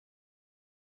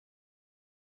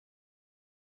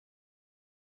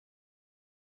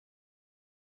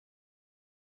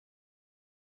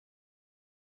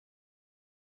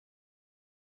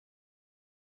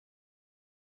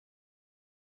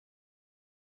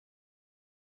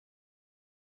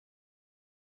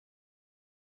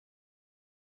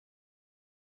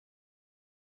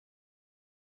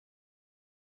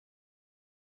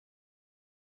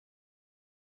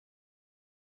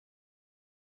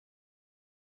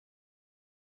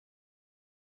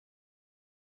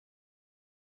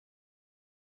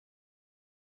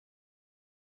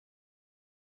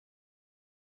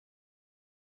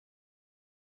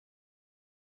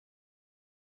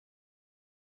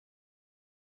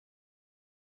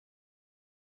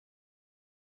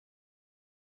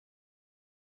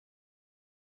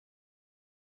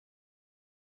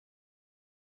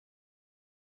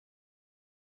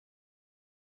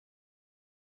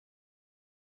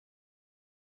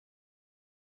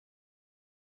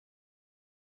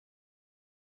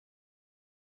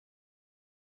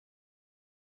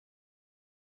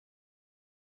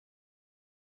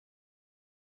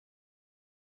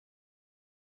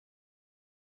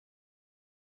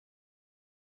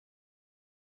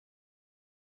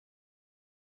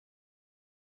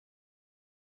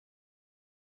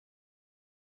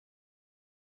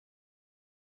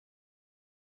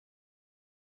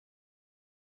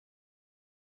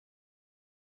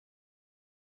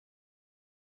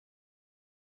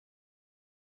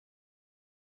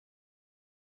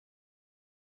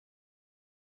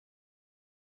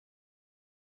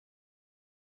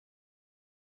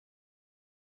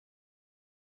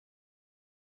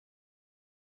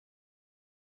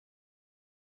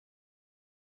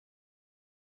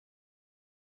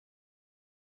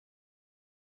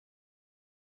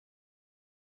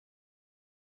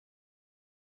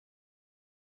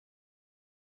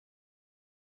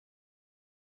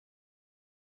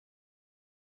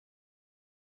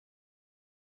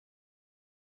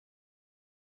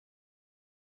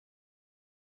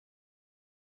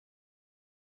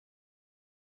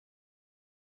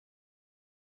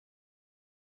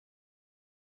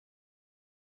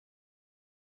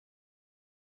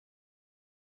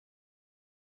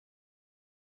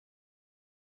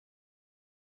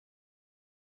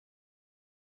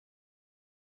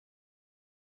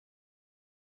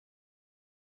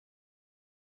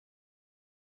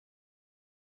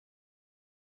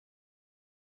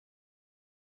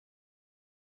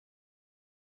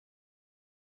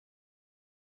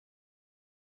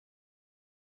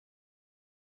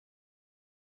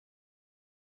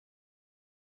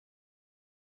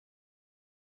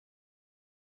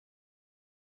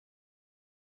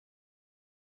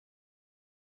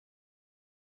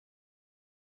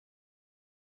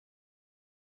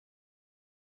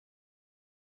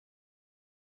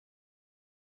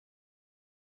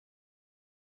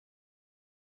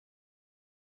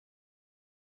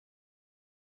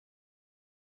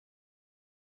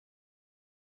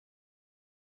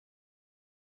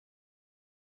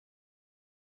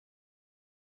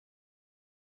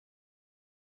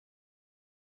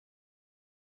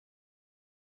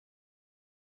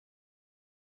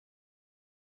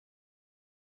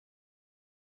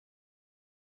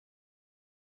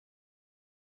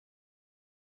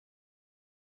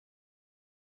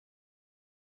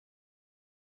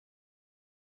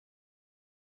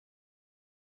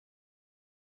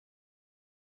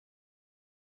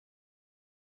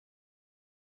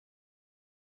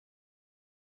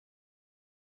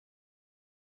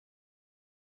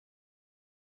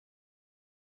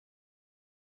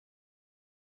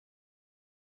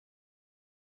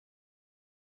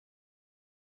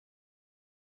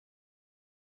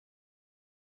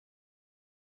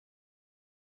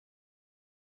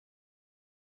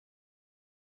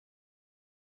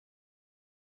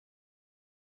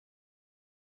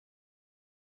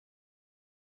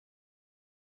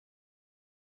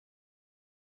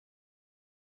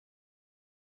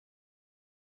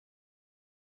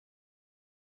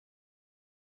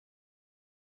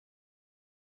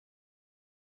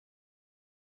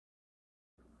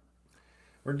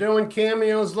 We're doing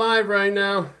cameos live right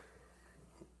now.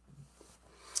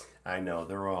 I know,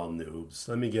 they're all noobs.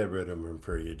 Let me get rid of them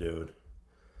for you, dude.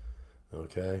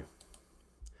 Okay?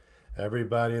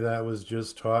 Everybody that was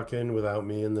just talking without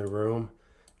me in the room,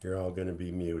 you're all going to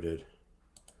be muted.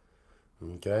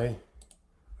 Okay?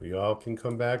 We all can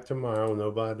come back tomorrow.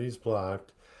 Nobody's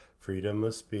blocked. Freedom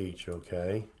of speech,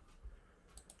 okay?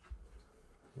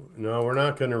 No, we're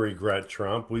not going to regret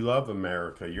Trump. We love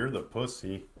America. You're the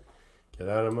pussy. Get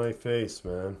out of my face,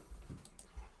 man.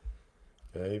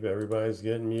 Okay, everybody's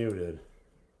getting muted.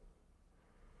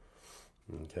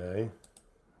 Okay?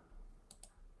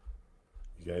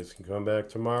 You guys can come back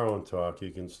tomorrow and talk. You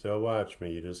can still watch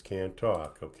me. You just can't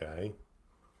talk, okay?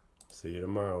 See you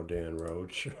tomorrow, Dan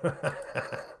Roach.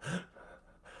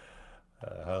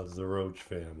 How's the Roach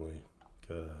family?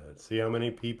 Good. See how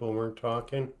many people weren't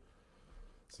talking?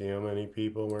 See how many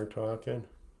people weren't talking?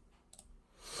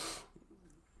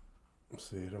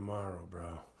 See you tomorrow,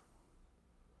 bro.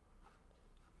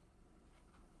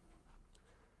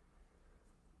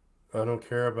 I don't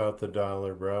care about the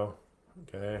dollar, bro.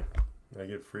 Okay? I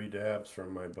get free dabs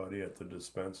from my buddy at the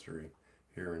dispensary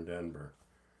here in Denver.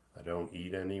 I don't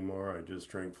eat anymore. I just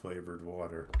drink flavored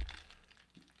water.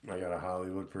 I got a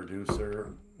Hollywood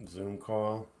producer Zoom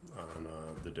call on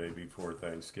the day before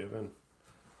Thanksgiving.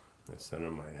 I sent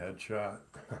him my headshot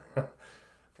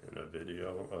and a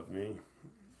video of me,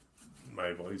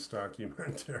 my voice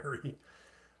documentary,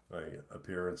 my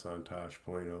appearance on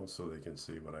Tosh.0, so they can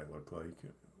see what I look like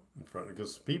in front.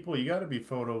 Because people, you got to be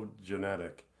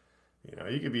photogenetic. You know,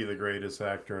 you could be the greatest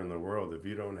actor in the world. If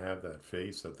you don't have that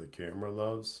face that the camera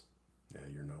loves, yeah,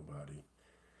 you're nobody.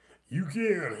 You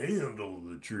can't handle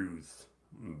the truth,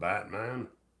 Batman.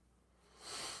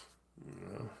 You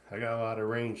know, I got a lot of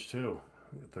range too.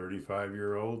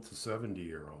 35-year-old to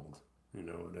 70-year-old. You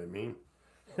know what I mean?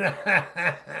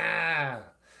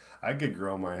 I could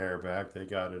grow my hair back. They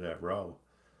got it at Roe.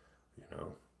 You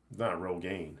know, not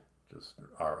Rogaine, just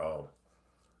R-O.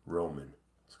 Roman.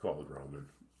 It's called Roman.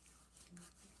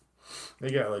 They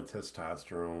got like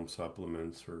testosterone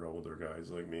supplements for older guys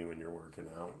like me when you're working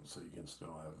out, so you can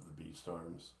still have the beast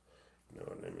arms. You know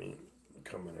what I mean?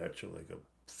 Coming at you like a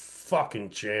fucking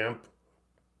champ.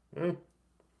 Hmm?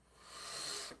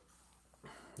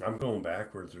 I'm going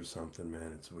backwards or something,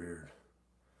 man. It's weird.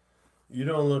 You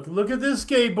don't look at this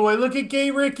gay boy. Look at gay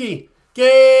Ricky.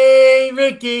 Gay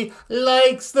Ricky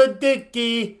likes the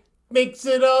dicky, makes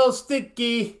it all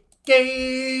sticky.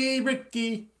 Gay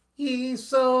Ricky. He's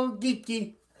so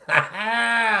geeky. Ha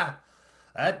ha!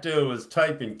 That dude was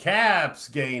typing caps,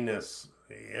 gayness.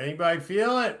 Anybody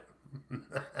feel it?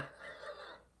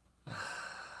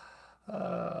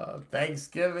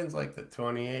 Thanksgiving's like the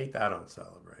 28th. I don't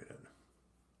celebrate it.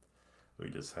 We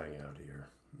just hang out here.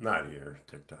 Not here,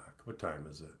 TikTok. What time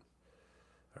is it?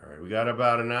 All right, we got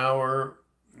about an hour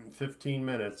and 15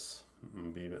 minutes. I'll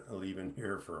be leaving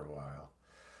here for a while.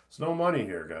 There's no money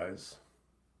here, guys.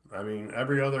 I mean,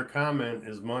 every other comment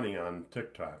is money on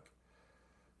TikTok,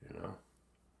 you know.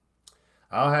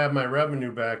 I'll have my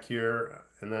revenue back here,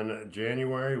 and then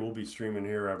January, we'll be streaming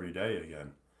here every day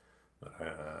again. But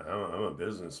I'm a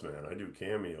businessman. I do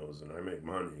cameos, and I make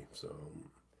money. So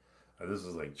this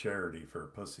is like charity for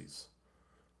pussies,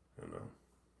 you know.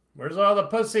 Where's all the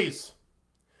pussies?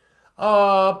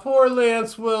 Oh, poor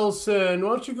Lance Wilson. Why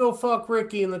don't you go fuck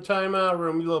Ricky in the timeout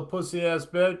room, you little pussy-ass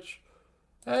bitch?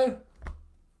 Hey?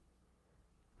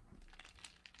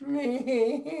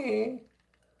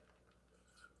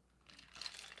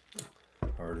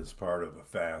 Hardest part of a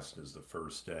fast is the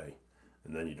first day,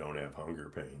 and then you don't have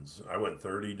hunger pains. I went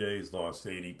 30 days, lost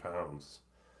 80 pounds.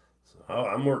 So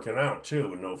I'm working out too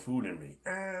with no food in me.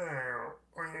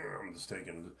 I'm just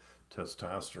taking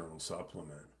testosterone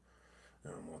supplement,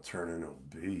 and I'm gonna turn into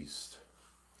a beast.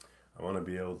 I want to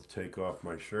be able to take off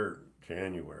my shirt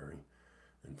January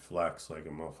and flex like a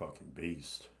motherfucking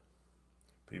beast.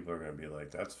 People are going to be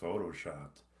like, that's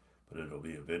photoshopped, but it'll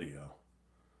be a video.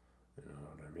 You know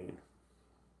what I mean?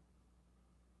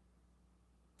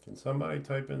 Can somebody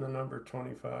type in the number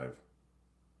 25?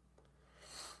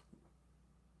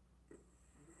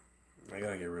 I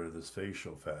got to get rid of this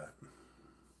facial fat.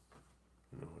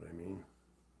 You know what I mean?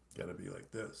 Got to be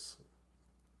like this.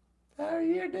 How are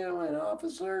you doing,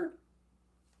 officer?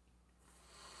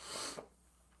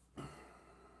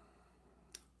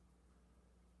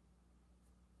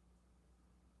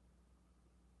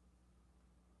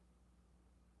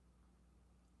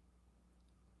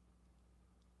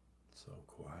 So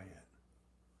quiet.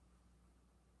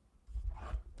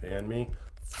 Ban me?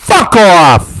 Fuck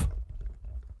off!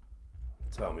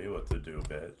 Tell me what to do,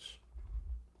 bitch.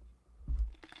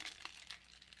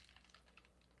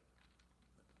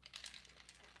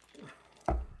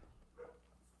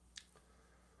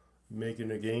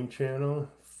 Making a game channel?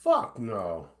 Fuck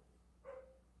no.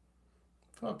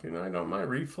 Fucking, I know my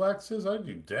reflexes. I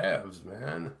do dabs,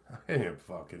 man. I didn't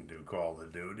fucking do Call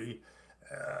of Duty.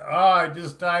 Oh, I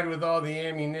just died with all the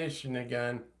ammunition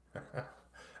again.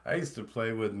 I used to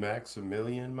play with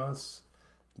Maximilian Max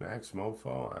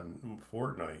Mofo on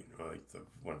Fortnite, like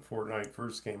when Fortnite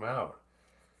first came out.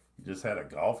 You just had a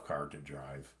golf cart to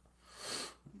drive.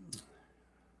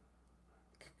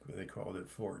 They called it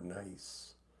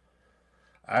Fortnice.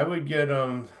 I would get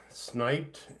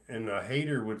sniped, and a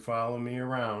hater would follow me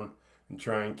around and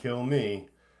try and kill me.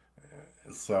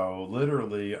 So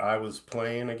literally, I was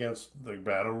playing against the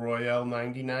Battle Royale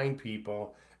 99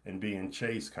 people and being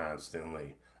chased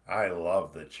constantly. I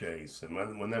love the chase. And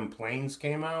when them planes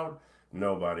came out,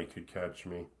 nobody could catch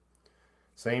me.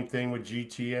 Same thing with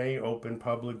GTA, open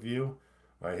public view.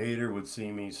 My hater would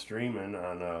see me streaming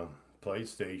on a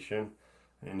PlayStation,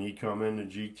 and he'd come into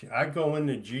GTA. I'd go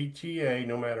into GTA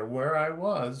no matter where I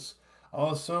was.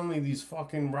 All of a sudden, these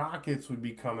fucking rockets would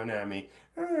be coming at me.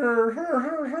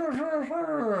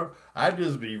 I'd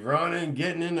just be running,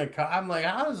 getting in the car. I'm like,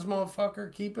 how is this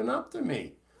motherfucker keeping up to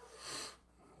me?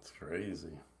 It's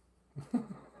crazy.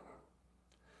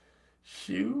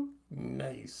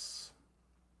 Shoenice.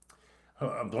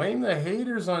 Blame the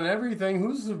haters on everything.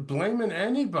 Who's blaming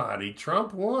anybody?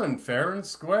 Trump won, fair and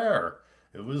square.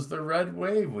 It was the red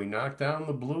wave. We knocked down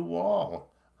the blue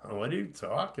wall. What are you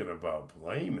talking about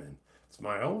blaming? It's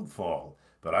my own fault.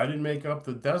 But I didn't make up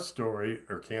the death story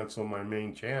or cancel my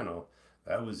main channel.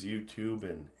 That was YouTube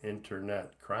and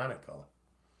Internet Chronicle.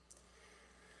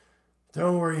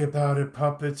 Don't worry about it,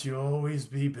 puppets. You'll always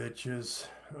be bitches.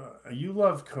 You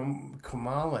love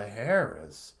Kamala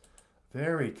Harris.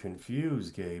 Very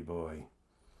confused, gay boy.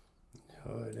 You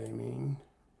know what I mean?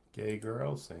 Gay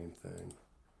girl, same thing.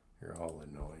 You're all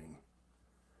annoying.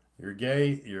 You're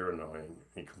gay, you're annoying.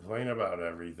 You complain about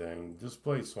everything. Just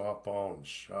play softball and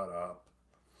shut up.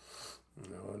 You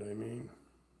know what I mean?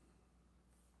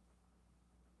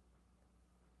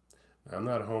 I'm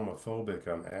not homophobic,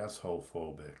 I'm asshole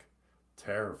phobic.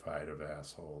 Terrified of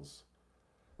assholes.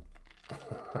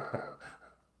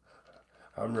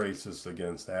 I'm racist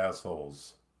against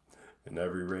assholes. And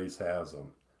every race has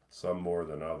them. Some more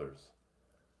than others.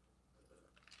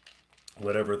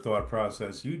 Whatever thought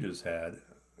process you just had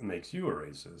makes you a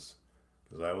racist.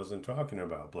 Because I wasn't talking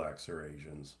about blacks or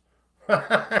Asians.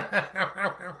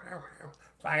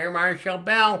 Fire Marshal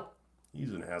Bell.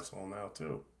 He's an asshole now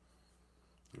too.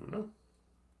 You know?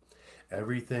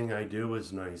 Everything I do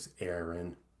is nice,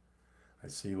 Aaron. I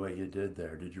see what you did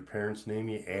there. Did your parents name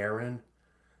you Aaron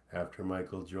after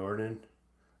Michael Jordan?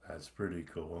 That's pretty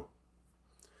cool.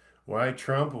 Why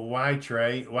Trump? Why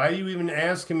Trey? Why are you even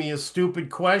asking me a stupid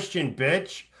question,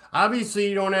 bitch? Obviously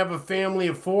you don't have a family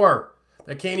of 4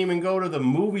 that can't even go to the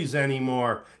movies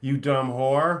anymore, you dumb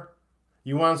whore.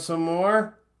 You want some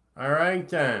more? All right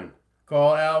then.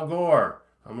 Call Al Gore.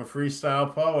 I'm a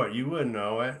freestyle poet. You wouldn't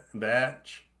know it,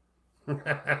 batch.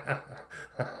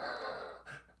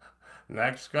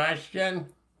 Next question.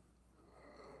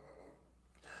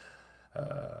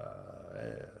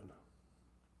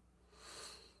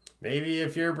 Maybe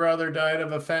if your brother died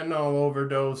of a fentanyl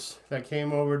overdose that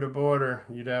came over the border,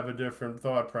 you'd have a different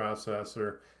thought process.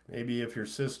 Or maybe if your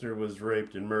sister was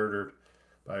raped and murdered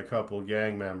by a couple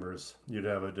gang members, you'd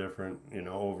have a different,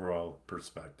 overall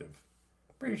perspective.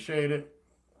 Appreciate it.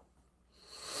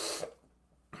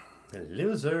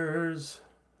 Losers.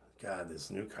 God, this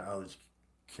new college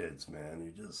kids, man,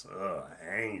 you're just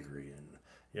angry, and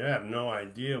you have no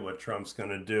idea what Trump's going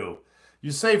to do.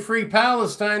 You say free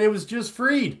Palestine, it was just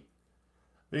freed.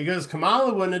 Because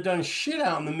Kamala wouldn't have done shit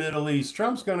out in the Middle East.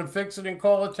 Trump's going to fix it and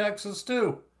call it Texas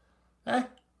too.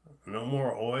 No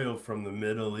more oil from the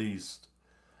Middle East.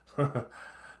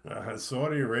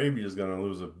 Saudi Arabia is going to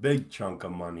lose a big chunk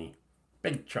of money.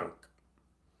 Big chunk.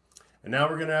 And now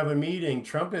we're going to have a meeting.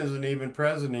 Trump isn't even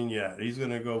president yet. He's going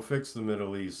to go fix the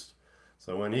Middle East.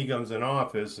 So when he comes in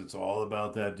office, it's all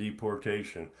about that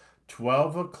deportation.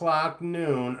 12 o'clock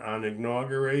noon on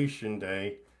Inauguration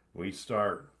Day, we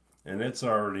start. And it's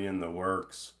already in the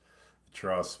works.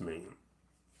 Trust me.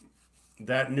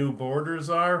 That new Borders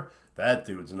are, that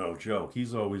dude's no joke.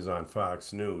 He's always on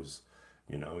Fox News.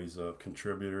 He's a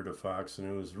contributor to Fox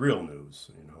News. Real news,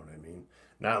 you know what I mean?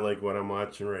 Not like what I'm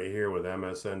watching right here with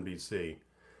MSNBC.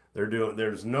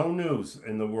 There's no news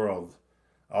in the world.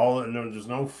 There's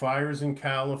no fires in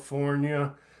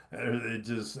California.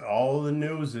 All the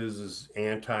news is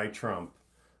anti-Trump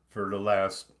for the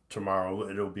last, tomorrow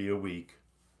it'll be a week.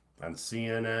 On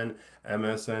CNN,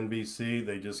 MSNBC,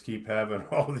 they just keep having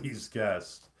all these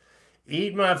guests.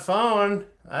 Eat my phone.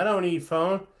 I don't eat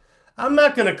phone. I'm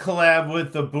not going to collab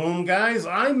with the boom guys.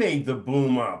 I made the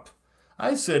boom up.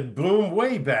 I said boom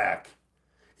way back.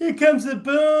 Here comes the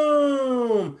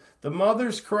boom. The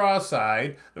mother's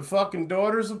cross-eyed. The fucking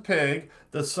daughter's a pig.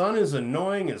 The son is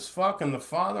annoying as fuck. And the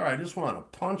father, I just want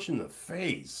to punch in the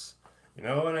face. You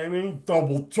know what I mean?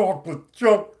 Double chocolate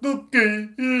cookie.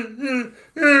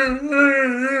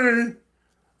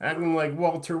 Acting like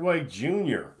Walter White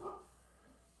Jr.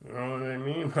 You know what I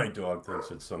mean? My dog thinks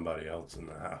it's somebody else in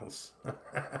the house.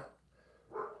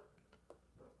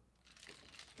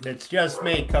 It's just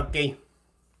me, Cookie.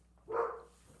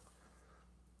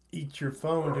 Eat your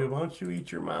phone, dude. Why don't you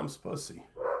eat your mom's pussy?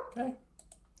 Okay?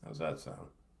 How's that sound?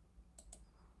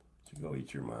 You go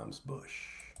eat your mom's bush.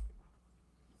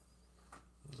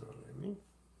 You know what I mean?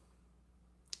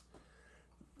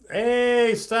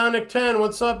 Hey, Stonic 10,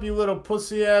 what's up, you little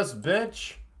pussy ass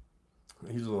bitch?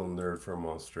 He's a little nerd from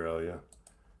Australia.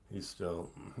 He's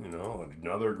still, you know,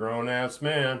 another grown-ass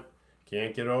man.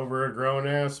 Can't get over a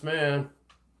grown-ass man.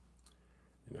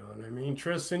 You know what I mean?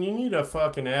 Tristan, you need a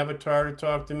fucking avatar to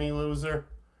talk to me, loser.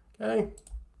 Okay?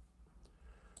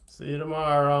 See you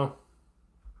tomorrow.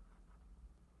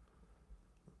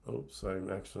 Oops, I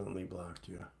accidentally blocked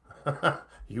you.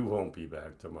 You won't be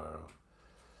back tomorrow.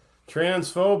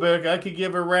 Transphobic. I could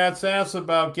give a rat's ass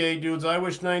about gay dudes. I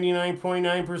wish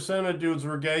 99.9% of dudes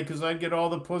were gay because I'd get all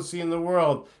the pussy in the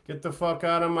world. Get the fuck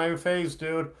out of my face,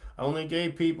 dude. Only gay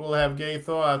people have gay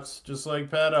thoughts, just like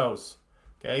pedos.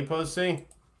 Gay pussy?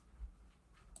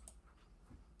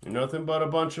 You're nothing but a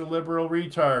bunch of liberal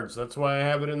retards. That's why I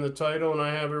have it in the title and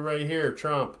I have it right here.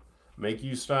 Trump. Make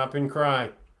you stop and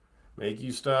cry. Make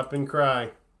you stop and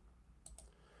cry.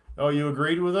 Oh, you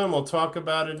agreed with them? We'll talk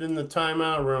about it in the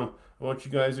timeout room. I want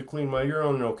you guys to clean my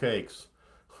urinal cakes.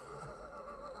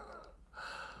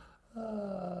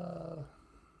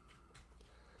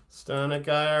 Stonic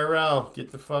IRL.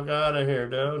 Get the fuck out of here,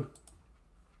 dude.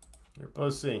 You're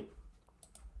pussy.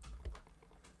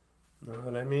 Know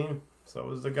what I mean? So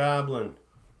was the goblin.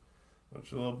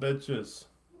 Bunch of little bitches.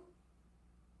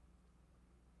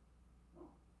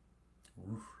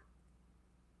 Oof.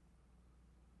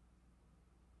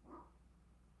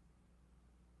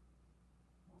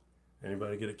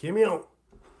 Anybody get a cameo?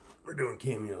 We're doing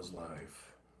cameos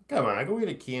live. Come on, go get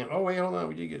a cameo. Oh, wait, hold on.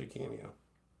 We did get a cameo.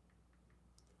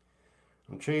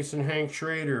 I'm chasing Hank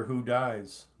Schrader, who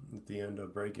dies at the end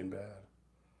of Breaking Bad.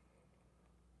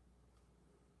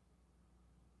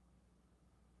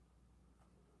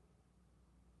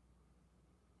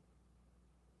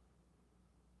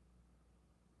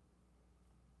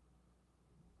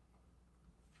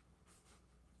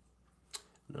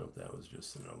 Nope, that was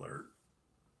just an alert.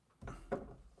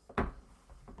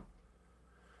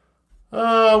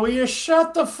 Will you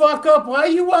shut the fuck up? Why are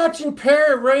you watching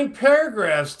rain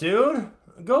paragraphs, dude?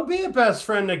 Go be a best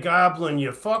friend to Goblin,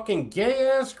 you fucking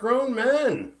gay-ass grown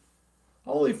men.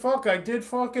 Holy fuck, I did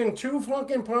fucking 2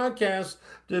 fucking podcasts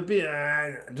to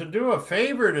do a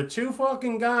favor to 2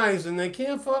 fucking guys, and they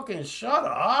can't fucking shut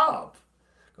up.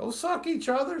 Go suck each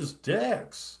other's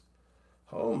dicks.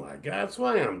 Oh my God, that's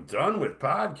why I'm done with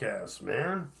podcasts,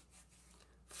 man.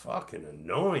 Fucking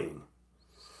annoying.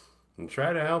 And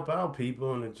try to help out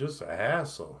people, and it's just a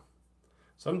hassle.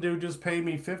 Some dude just paid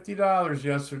me $50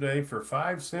 yesterday for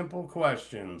 5 simple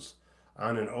questions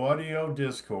on an audio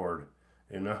Discord.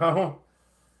 You know?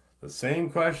 The same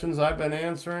questions I've been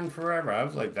answering forever. I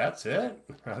was like, that's it?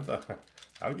 I thought,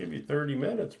 I'll give you 30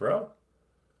 minutes, bro.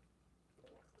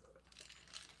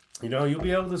 You know, you'll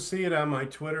be able to see it on my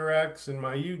Twitter X and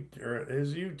my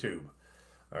his YouTube.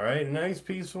 All right? Nice,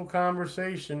 peaceful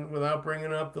conversation without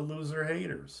bringing up the loser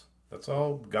haters. That's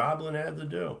all Goblin had to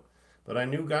do. But I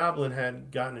knew Goblin had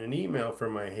gotten an email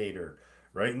from my hater.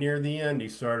 Right near the end, he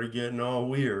started getting all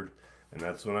weird. And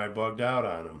that's when I bugged out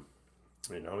on him.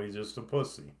 You know, he's just a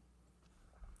pussy.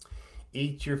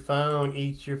 Eat your phone,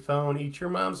 eat your phone, eat your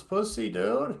mom's pussy,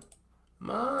 dude. Come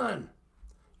on.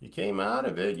 You came out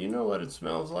of it. You know what it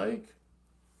smells like.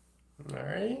 All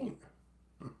right.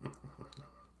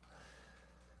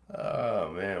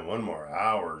 Oh, man, 1 more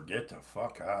hour. Get the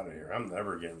fuck out of here. I'm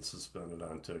never getting suspended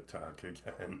on TikTok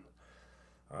again.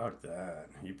 Fuck that.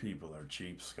 You people are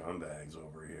cheap scumbags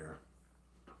over here.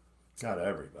 Not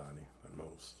everybody, but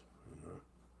most. You know?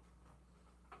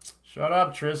 Shut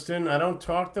up, Tristan. I don't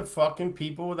talk to fucking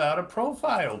people without a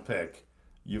profile pic.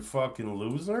 You fucking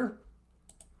loser.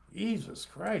 Jesus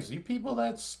Christ. You people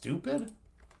that stupid?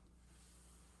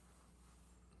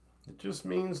 It just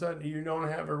means that you don't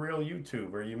have a real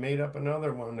YouTube, or you made up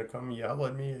another one to come yell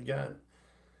at me again.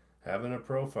 Having a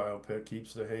profile pic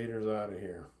keeps the haters out of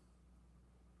here.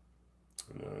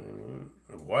 You know what I mean?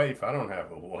 A wife? I don't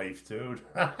have a wife, dude.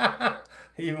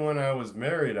 Even when I was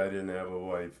married, I didn't have a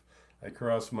wife. I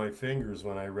crossed my fingers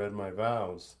when I read my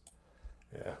vows.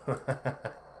 Yeah.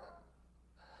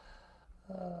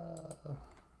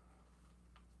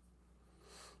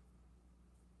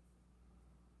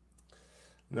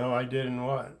 No, I didn't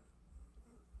what?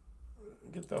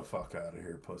 Get the fuck out of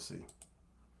here, pussy.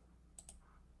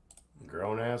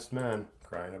 Grown ass men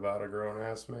crying about a grown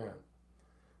ass man.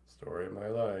 Story of my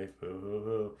life. Boo, boo,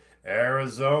 boo.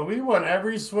 Arizona, we won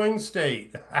every swing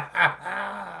state.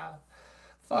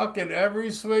 Fucking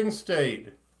every swing state.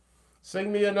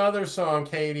 Sing me another song,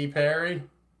 Katy Perry.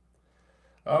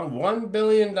 $1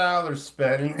 billion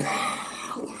spent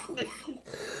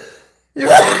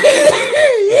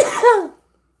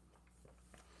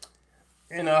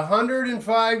in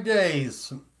 105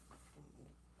 days.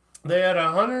 They had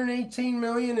 118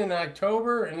 million in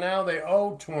October, and now they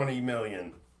owe 20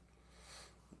 million.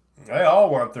 They all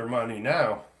want their money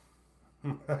now.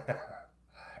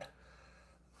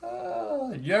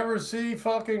 You ever see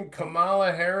fucking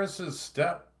Kamala Harris's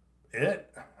step? I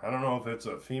don't know if it's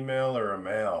a female or a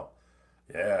male.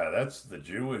 Yeah, that's the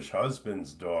Jewish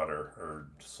husband's daughter or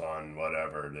son,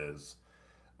 whatever it is.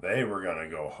 They were gonna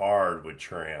go hard with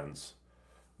trans,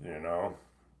 you know.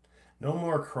 No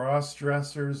more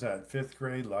cross-dressers at fifth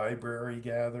grade library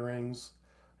gatherings.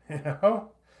 You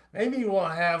know? Maybe we'll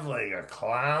have like a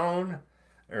clown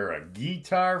or a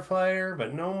guitar player,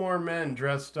 but no more men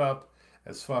dressed up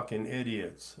as fucking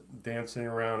idiots dancing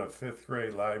around a fifth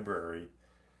grade library.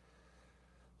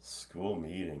 School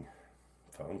meeting,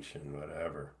 function,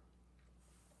 whatever.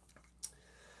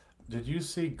 Did you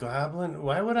see Goblin?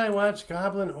 Why would I watch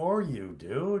Goblin or you,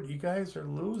 dude? You guys are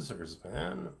losers,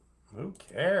 man. Who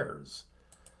cares?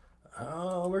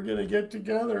 Oh, we're gonna get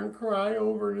together and cry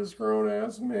over this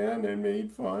grown-ass man that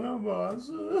made fun of us.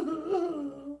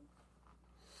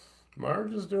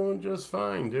 Marge is doing just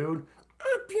fine, dude.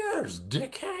 Up yours,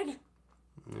 dickhead.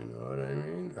 You know what I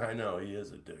mean? I know, he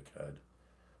is a dickhead.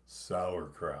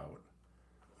 Sauerkraut.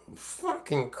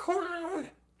 Fucking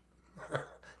clown.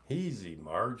 Easy,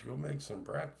 Marge. Go make some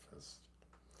breakfast.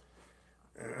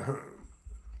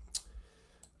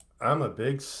 I'm a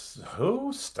big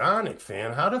Stonic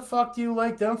fan. How the fuck do you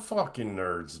like them fucking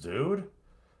nerds, dude?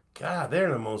 God, they're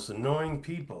the most annoying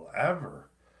people ever.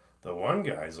 The one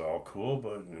guy's all cool,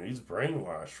 but he's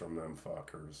brainwashed from them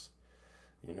fuckers.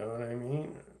 You know what I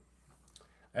mean?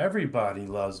 Everybody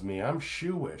loves me. I'm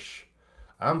Shoeish.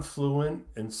 I'm fluent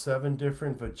in 7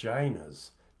 different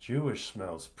vaginas. Jewish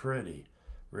smells pretty.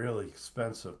 Really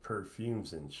expensive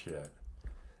perfumes and shit.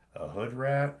 A hood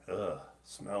rat? Ugh.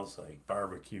 Smells like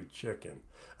barbecue chicken.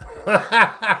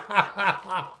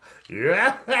 Yeah.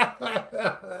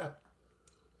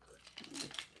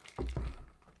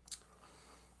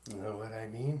 You know what I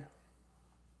mean?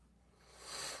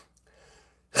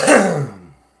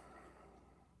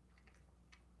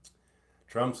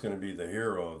 Trump's going to be the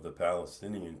hero of the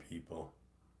Palestinian people.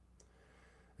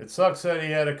 It sucks that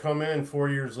he had to come in 4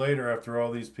 years later after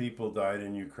all these people died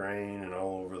in Ukraine and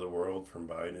all over the world from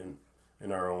Biden.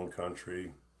 In our own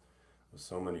country, with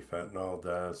so many fentanyl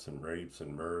deaths and rapes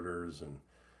and murders. And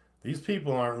these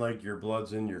people aren't like your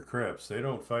Bloods and your Crips. They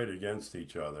don't fight against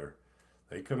each other.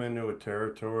 They come into a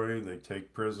territory, they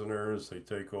take prisoners, they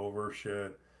take over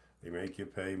shit, they make you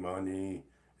pay money.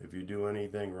 If you do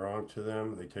anything wrong to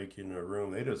them, they take you in a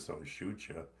room. They just don't shoot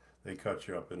you. They cut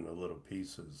you up into little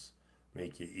pieces,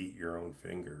 make you eat your own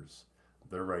fingers.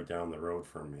 They're right down the road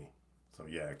from me. So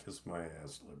yeah, kiss my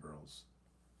ass, liberals.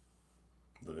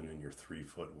 Living in your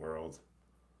 3-foot world.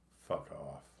 Fuck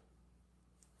off.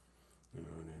 You know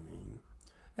what I mean?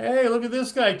 Hey, look at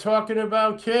this guy talking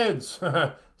about kids.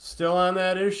 Still on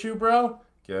that issue, bro?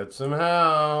 Get some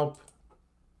help.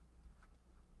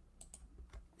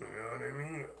 You know what I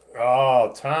mean?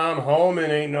 Oh, Tom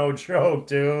Homan ain't no joke,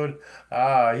 dude.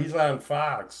 He's on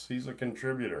Fox. He's a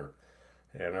contributor.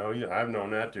 You know, I've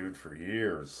known that dude for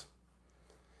years.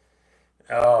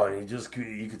 Oh, and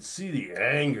you could see the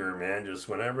anger, man, just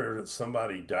whenever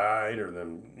somebody died or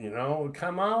them, you know.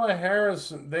 Kamala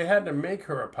Harris, they had to make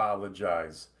her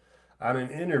apologize on an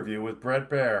interview with Brett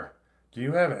Baer. Do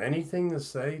you have anything to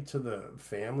say to the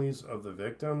families of the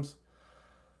victims?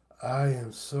 I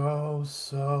am so,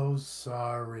 so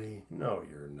sorry. No,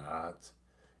 you're not.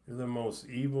 You're the most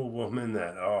evil woman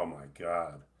that, oh my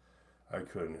God. I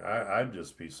couldn't. I'd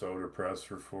just be so depressed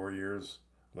for 4 years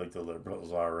like the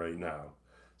liberals are right now.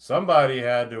 Somebody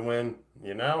had to win,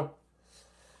 you know?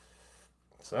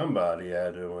 Somebody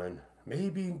had to win.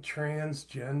 Maybe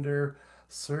transgender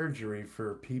surgery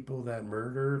for people that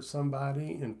murder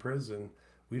somebody in prison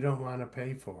we don't want to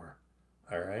pay for.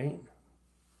 All right?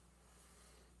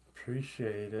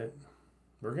 Appreciate it.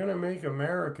 We're going to make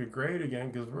America great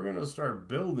again because we're going to start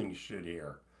building shit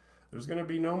here. There's going to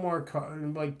be no more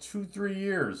in like 2, 3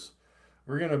 years.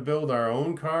 We're going to build our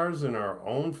own cars in our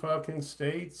own fucking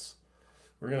states.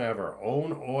 We're going to have our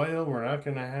own oil. We're not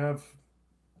going to have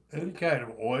any kind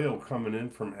of oil coming in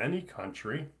from any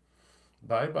country.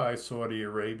 Bye-bye, Saudi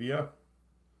Arabia.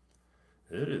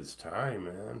 It is time,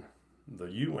 man.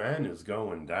 The UN is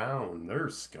going down. They're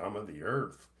scum of the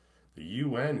earth. The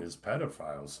UN is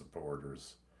pedophile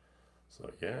supporters. So,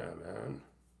 yeah, man.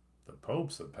 The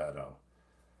Pope's a pedo.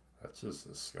 That's just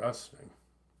disgusting.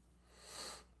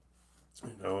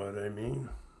 You know what I mean?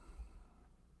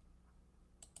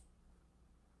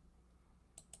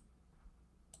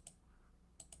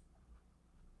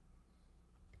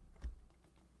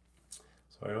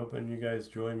 So I hope you guys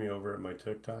join me over at my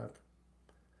TikTok.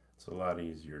 It's a lot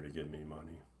easier to give me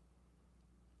money.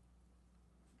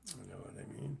 You know what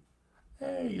I mean?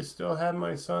 Hey, you still have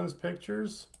my son's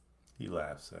pictures? He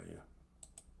laughs at you.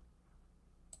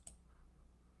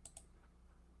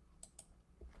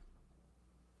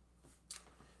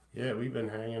 Yeah, we've been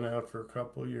hanging out for a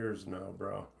couple years now,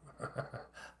 bro.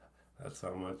 That's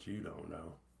how much you don't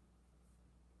know.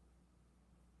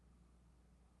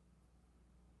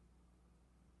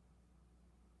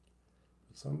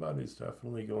 Somebody's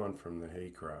definitely going from the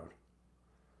hate crowd.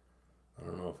 I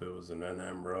don't know if it was an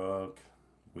NM Rook,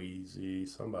 Wheezy,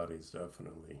 somebody's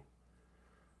definitely.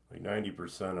 Like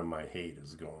 90% of my hate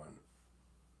is gone.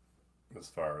 As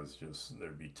far as just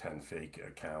there'd be 10 fake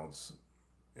accounts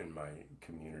in my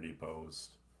community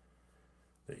post.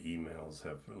 The emails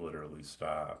have literally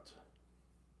stopped.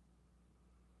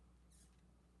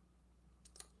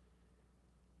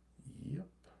 Yep.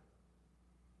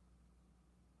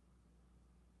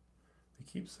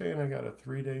 They keep saying I got a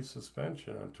 3-day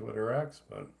suspension on Twitter X,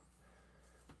 but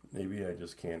maybe I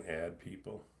just can't add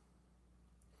people.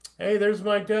 Hey, there's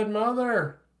my dead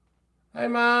mother. Hi,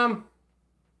 Mom.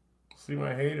 See,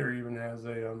 my hater even has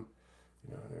a, you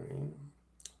know what I mean?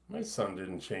 My son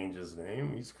didn't change his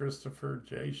name. He's Christopher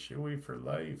J. Shuey for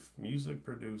life, music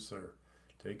producer,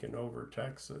 taking over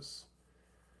Texas.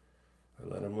 I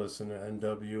let him listen to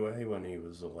NWA when he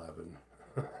was 11.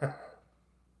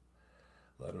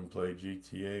 Let him play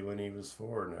GTA when he was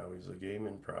 4. Now he's a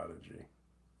gaming prodigy.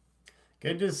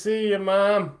 Good to see you,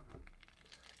 Mom.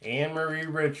 Anne-Marie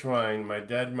Richwine, my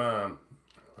dead mom.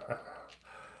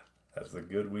 That's a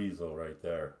good weasel right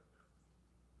there.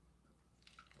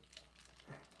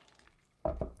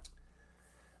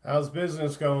 How's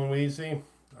business going, Wheezy?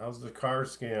 How's the car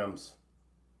scams?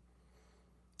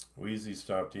 Wheezy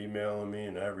stopped emailing me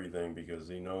and everything because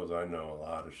he knows I know a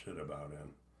lot of shit about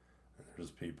him. And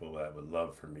there's people that would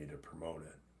love for me to promote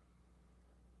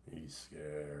it. He's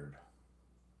scared.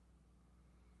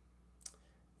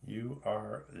 You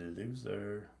are a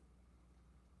loser.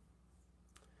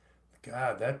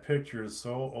 God, that picture is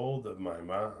so old of my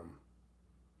mom.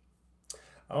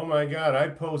 Oh my God, I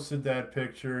posted that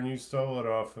picture and you stole it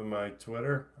off of my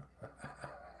Twitter.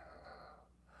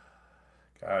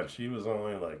 God, she was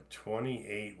only like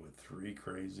 28 with 3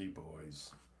 crazy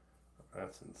boys.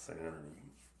 That's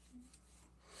insanity.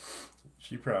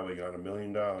 She probably got $1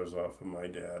 million off of my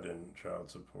dad in child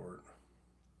support.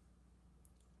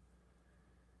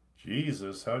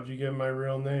 Jesus, how'd you get my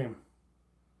real name?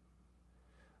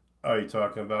 Oh, you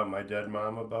talking about my dead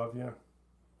mom above you?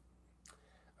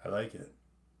 I like it.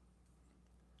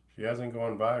 She hasn't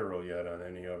gone viral yet on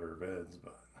any of her vids,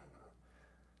 but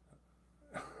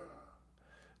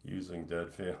using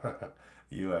dead family,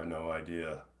 you have no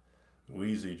idea.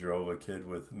 Wheezy drove a kid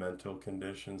with mental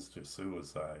conditions to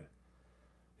suicide.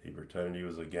 He pretended he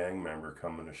was a gang member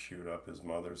coming to shoot up his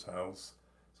mother's house,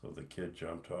 so the kid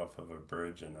jumped off of a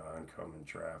bridge in oncoming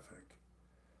traffic.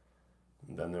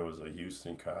 And then there was a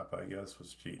Houston cop, I guess,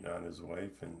 was cheating on his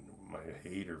wife, and my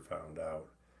hater found out.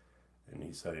 And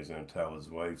he said he's going to tell his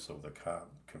wife, so the cop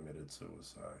committed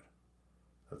suicide.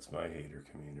 That's my hater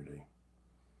community.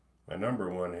 My number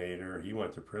one hater, he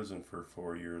went to prison for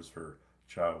 4 years for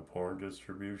child porn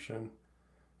distribution.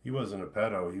 He wasn't a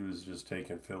pedo, he was just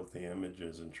taking filthy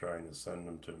images and trying to send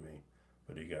them to me.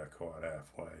 But he got caught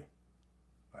halfway.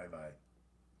 Bye-bye.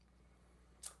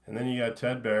 And then you got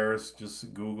Ted Barris.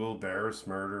 Just Google Barris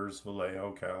murders,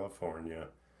 Vallejo, California.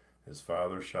 His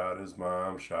father shot his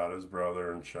mom, shot his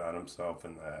brother, and shot himself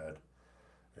in the head.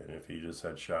 And if he just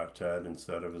had shot Ted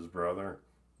instead of his brother,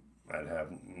 I'd have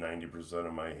 90%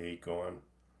 of my hate gone.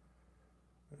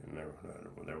 And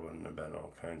there wouldn't have been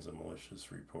all kinds of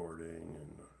malicious reporting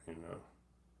and, you know.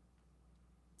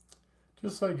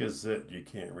 Just like a zit you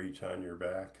can't reach on your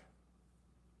back.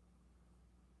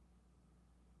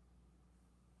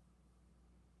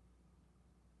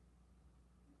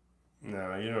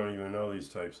 No, you don't even know these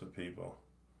types of people.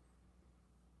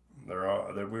 We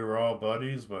were all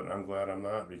buddies, but I'm glad I'm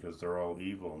not because they're all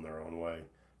evil in their own way.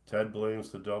 Ted blames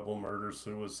the double murder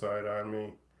suicide on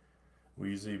me.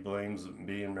 Wheezy blames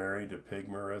being married to Pig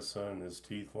Marissa and his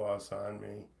teeth loss on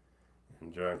me.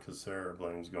 And John Cassera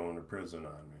blames going to prison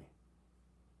on me.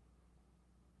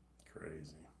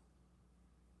 Crazy.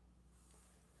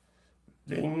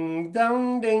 Ding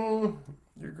dong ding.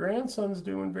 Your grandson's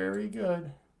doing very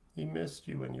good. He missed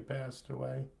you when you passed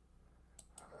away.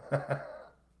 My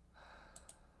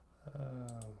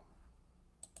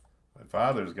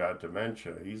father's got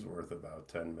dementia. He's worth about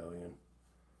 10 million.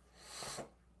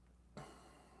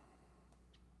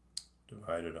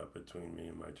 Divided up between me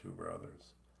and my two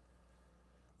brothers.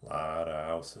 A lot of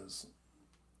houses.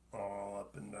 All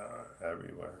up and down,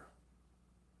 everywhere.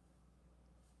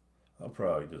 I'll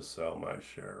probably just sell my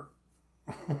share.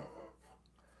 You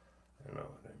know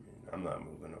what I mean? I'm not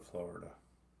moving to Florida.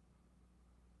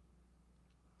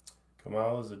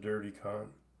 Kamala's a dirty cunt.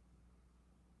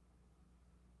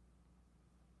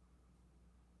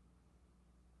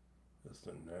 Just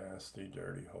a nasty,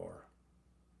 dirty whore.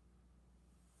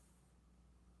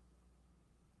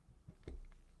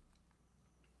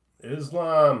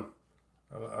 Islam.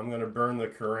 I'm going to burn the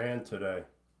Quran today.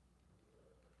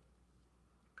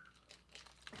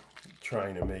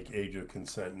 Trying to make age of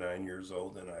consent 9 years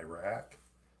old in Iraq.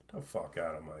 Get the fuck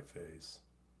out of my face.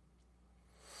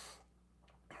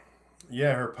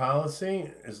 Yeah, her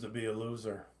policy is to be a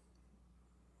loser.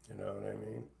 You know what I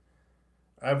mean?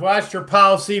 I've watched her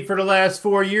policy for the last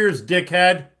 4 years,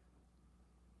 dickhead.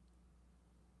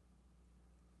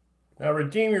 Now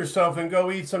redeem yourself and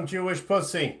go eat some Jewish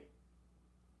pussy.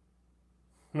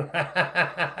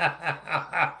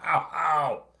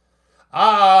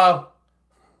 Oh,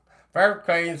 Burp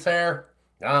Queen's here.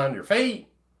 On your feet.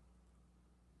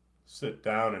 Sit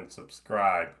down and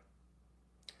subscribe.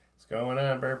 What's going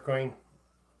on, Burp Queen?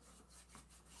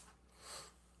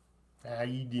 How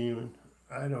you doing?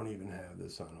 I don't even have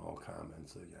this on all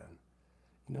comments again.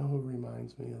 You know who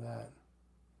reminds me of that?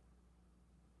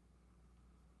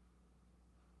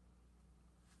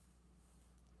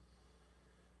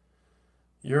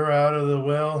 You're out of the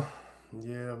will?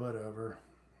 Yeah, whatever.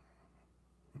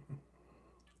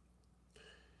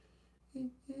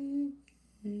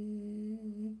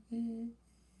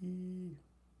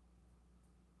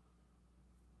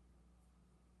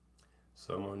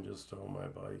 Someone just stole my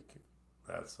bike.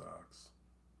 That sucks.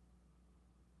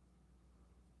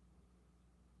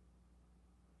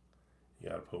 You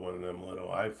gotta put one of them little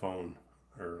iPhone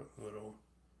or little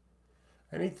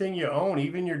anything you own,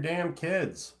 even your damn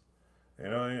kids. You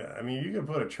know, I mean, you can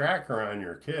put a tracker on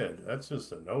your kid. That's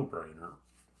just a no-brainer.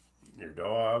 Your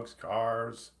dogs,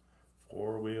 cars,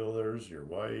 four-wheelers, your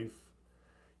wife.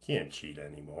 Can't cheat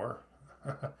anymore.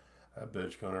 That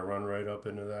bitch gonna run right up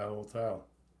into that hotel.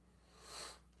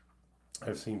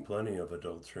 I've seen plenty of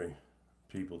adultery.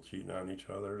 People cheating on each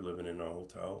other, living in a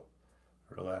hotel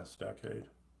for the last decade.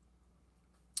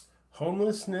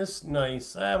 Homelessness,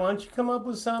 nice. Why don't you come up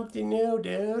with something new,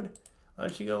 dude? Why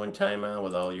don't you go in timeout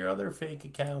with all your other fake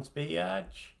accounts,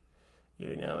 biatch?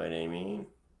 You know what I mean?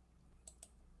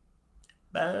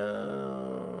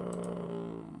 Boom.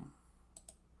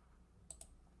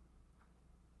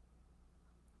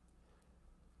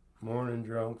 Morning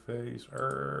drunk face.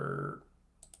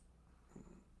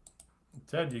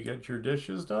 Ted, you get your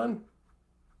dishes done?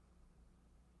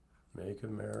 Make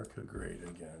America great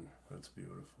again. That's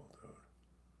beautiful, dude.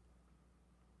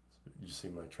 Did you see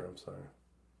my Trump sign?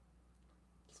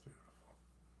 It's beautiful.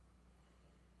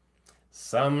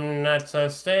 Some nights I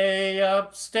stay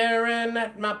up staring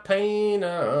at my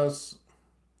penis.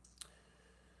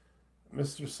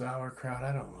 Mr. Sauerkraut,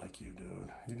 I don't like you,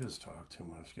 dude. You just talk too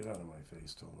much. Get out of my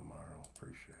face till tomorrow.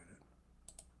 Appreciate it.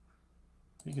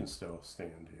 You can still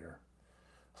stand here.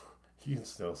 You can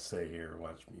still stay here and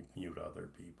watch me mute other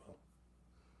people.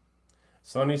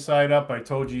 Sunny side up, I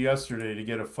told you yesterday to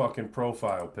get a fucking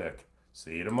profile pic.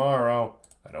 See you tomorrow.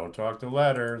 I don't talk to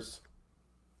letters.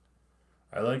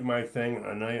 I like my thing,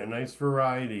 a nice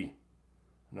variety.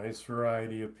 Nice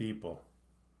variety of people.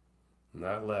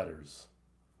 Not letters.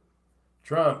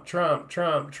 Trump, Trump,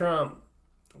 Trump, Trump.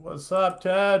 What's up,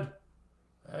 Ted?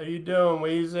 How you doing,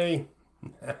 Wheezy?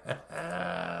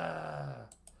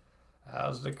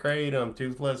 How's the kratom,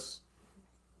 Toothless?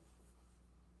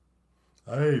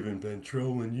 I haven't been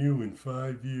trolling you in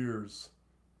 5 years.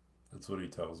 That's what he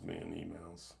tells me in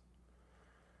emails.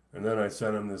 And then I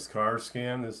sent him this car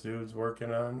scan this dude's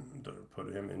working on to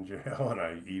put him in jail, and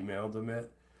I emailed him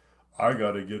it. I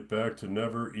got to get back to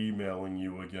never emailing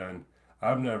you again.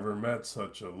 I've never met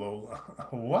such a low...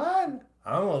 What?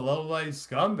 I'm a low-life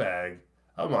scumbag.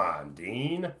 Come on,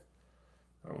 Dean.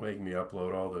 Don't make me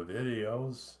upload all the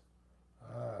videos.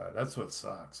 That's what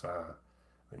sucks, huh?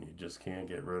 When you just can't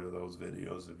get rid of those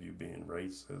videos of you being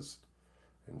racist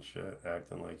and shit,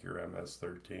 acting like you're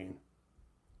MS-13.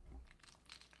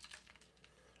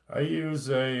 I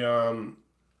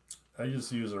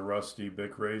just use a rusty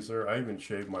Bic razor. I even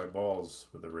shave my balls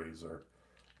with a razor.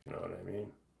 You know what I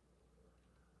mean?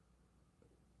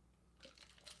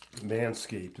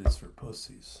 Manscaped is for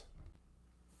pussies.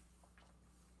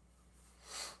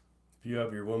 If you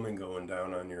have your woman going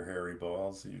down on your hairy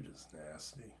balls, you're just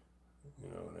nasty. You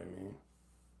know what I mean?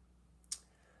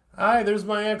 Hi, there's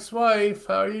my ex-wife.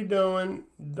 How you doing,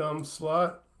 dumb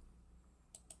slut?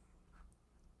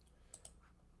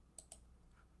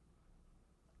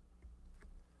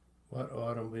 What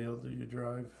automobile do you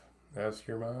drive? Ask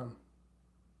your mom.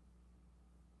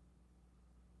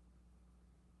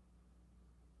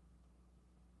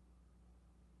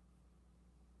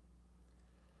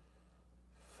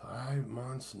 "5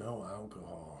 months, no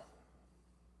alcohol.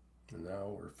 And now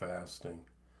we're fasting."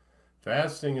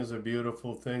 Fasting is a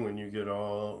beautiful thing when you get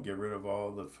rid of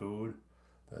all the food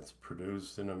that's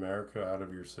produced in America out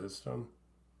of your system.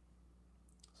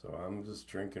 So I'm just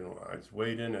drinking. I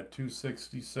weighed in at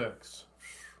 266.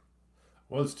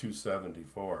 Was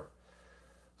 274.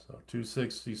 So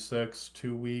 266,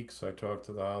 2 weeks. I talked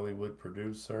to the Hollywood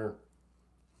producer,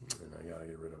 and I gotta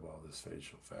get rid of all this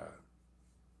facial fat.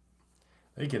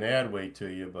 They can add weight to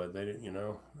you, but they didn't, you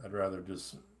know, I'd rather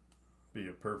just be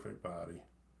a perfect body.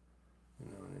 You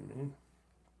know what I mean?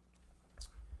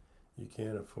 You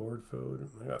can't afford food?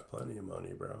 I got plenty of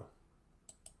money, bro.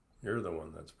 You're the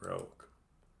one that's broke,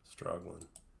 struggling.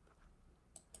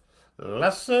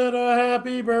 Let's say a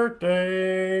happy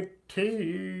birthday to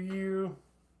you.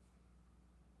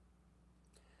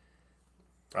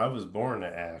 I was born to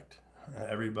act.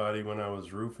 Everybody, when I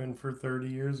was roofing for 30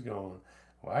 years, going,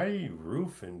 "Why are you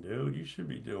roofing, dude? You should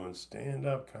be doing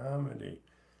stand-up comedy.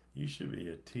 You should be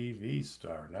a TV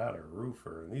star, not a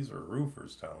roofer." And these are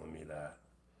roofers telling me that.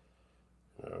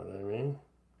 You know what I mean?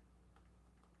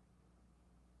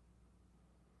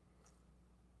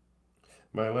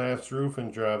 My last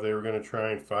roofing job, they were going to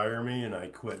try and fire me, and I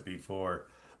quit before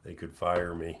they could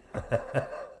fire me.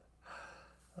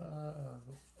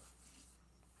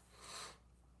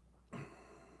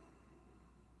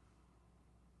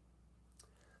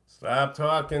 Stop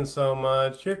talking so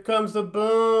much. Here comes the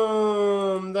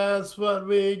boom. That's what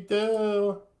we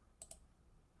do.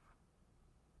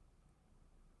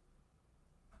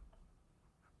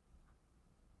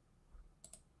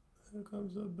 Here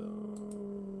comes the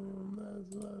boom.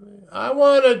 That's what we... I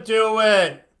want to do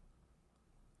it.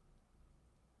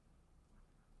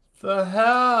 The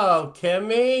hell,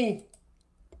 Kimmy?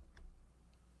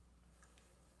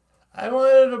 I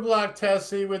wanted to block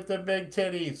Tessie with the big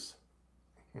titties.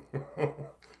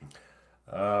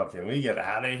 Oh, can we get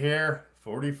out of here?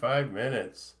 45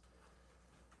 minutes.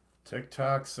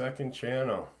 TikTok second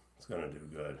channel. It's gonna do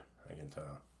good, I can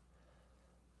tell.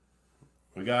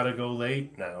 We gotta go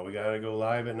late now. We gotta go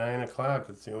live at 9 o'clock.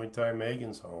 It's the only time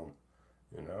Megan's home,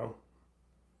 you know?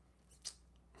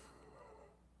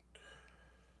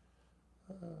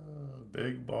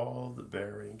 Big ball, the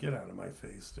berry. Get out of my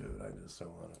face, dude. I just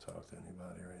don't want to talk to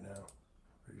anybody right now.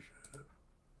 Appreciate it.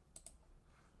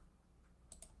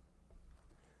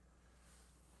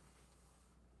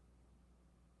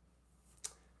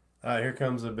 Here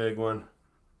comes a big one.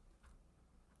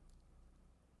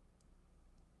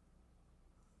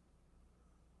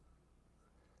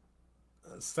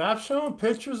 Stop showing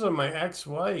pictures of my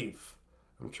ex-wife.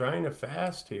 I'm trying to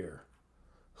fast here.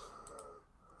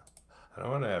 I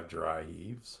don't want to have dry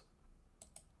heaves.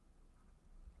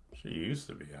 She used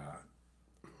to be hot.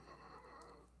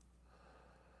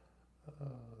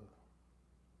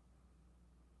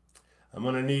 I'm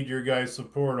going to need your guys'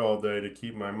 support all day to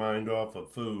keep my mind off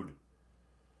of food.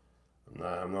 All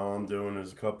I'm doing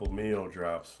is a couple meal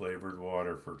drops, flavored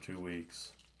water for 2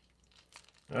 weeks.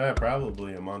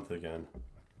 Probably a month again.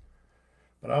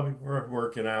 But I'll be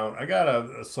working out. I got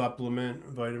a supplement,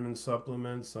 vitamin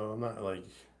supplement, so I'm not like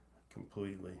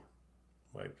completely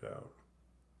wiped out.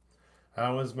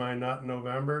 How is my nut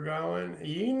November going?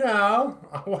 You know.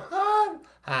 What?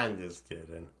 I'm just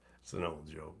kidding. It's an old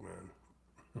joke,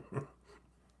 man.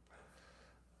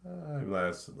 I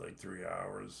lasted like 3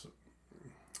 hours.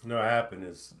 No, what happened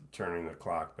is turning the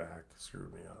clock back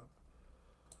screwed me up.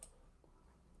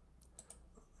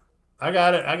 I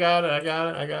got it. I got it. I got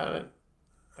it. I got it.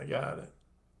 I got it.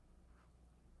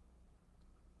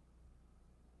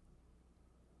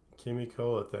 Kimmy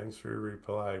Cola, thanks for your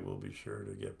reply. We'll be sure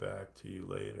to get back to you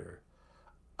later.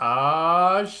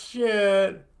 Ah,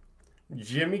 shit.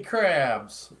 Jimmy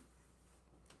Krabs.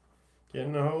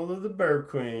 Getting a hold of the Burp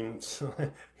Queens.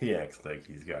 He acts like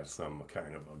he's got some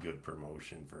kind of a good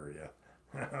promotion for you.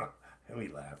 We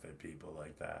laugh at people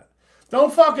like that.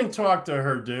 Don't fucking talk to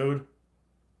her, dude.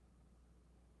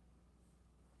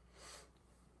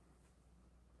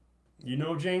 You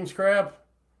know James Crab?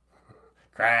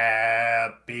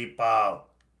 Crab people.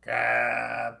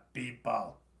 Crab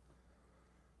people.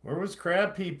 Where was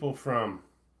Crab People from?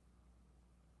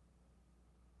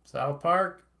 South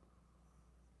Park?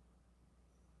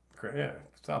 Yeah,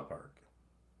 South Park.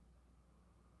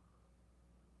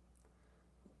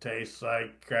 Tastes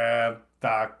like crab,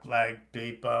 talk like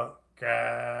people,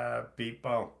 crab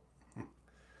people.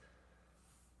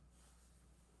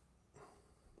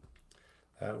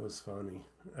 That was funny.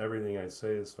 Everything I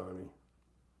say is funny.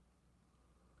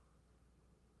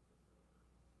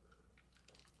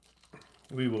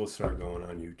 We will start going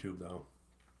on YouTube though.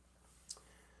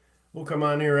 We'll come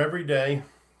on here every day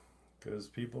because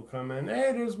people come in.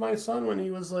 Hey, there's my son when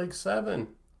he was like 7.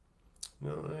 You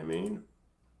know what I mean?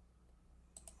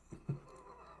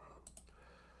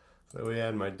 So we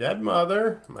had my dead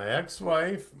mother, my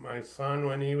ex-wife, my son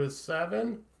when he was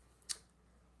 7.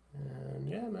 And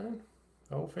yeah, man,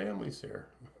 the whole family's here.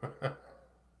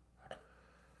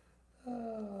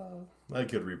 I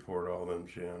could report all them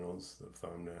channels, the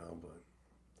thumbnail, but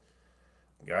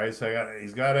guys,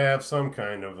 he's got to have some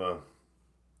kind of a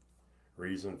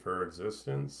reason for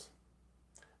existence.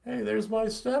 Hey, there's my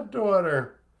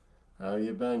stepdaughter. How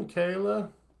you been, Kayla?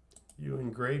 You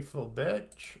ungrateful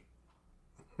bitch.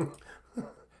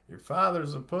 Your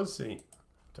father's a pussy.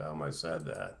 Tell him I said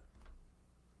that.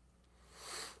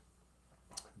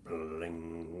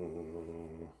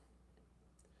 Bling.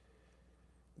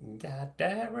 Got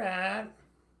that right.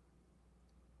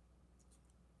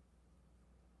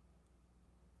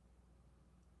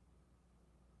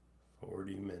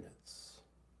 $40.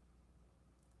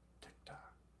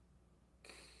 TikTok.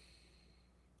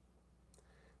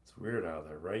 It's weird how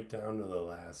they're right down to the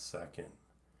last second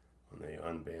when they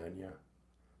unban you.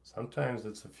 Sometimes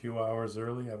it's a few hours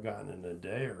early. I've gotten in a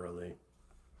day early.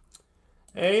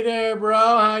 Hey there, bro.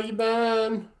 How you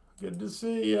been? Good to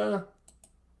see ya.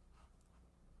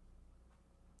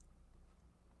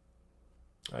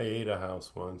 I ate a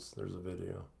house once. There's a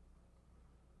video.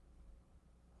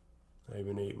 I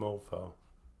even ate mofo.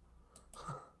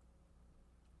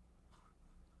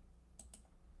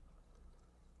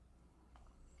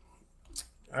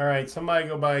 All right, somebody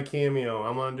go buy a Cameo.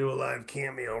 I'm going to do a live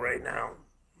Cameo right now.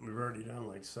 We've already done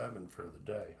like 7 for the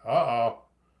day. Uh-oh.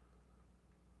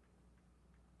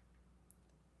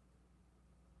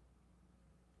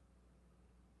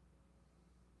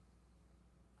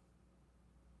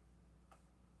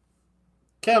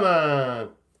 Come on.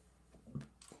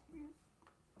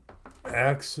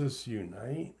 Axis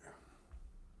Unite?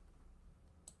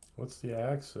 What's the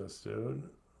Axis, dude?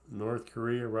 North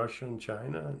Korea, Russia, and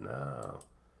China? No.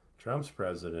 Trump's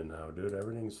president now, dude.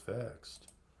 Everything's fixed.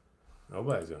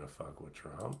 Nobody's gonna fuck with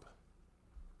Trump.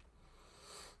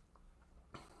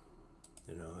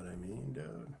 You know what I mean,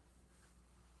 dude?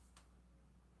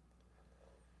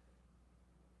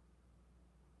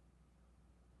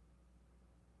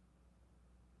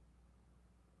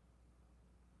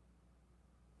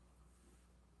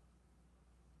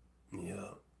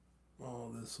 Yeah.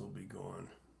 All this will be gone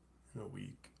in a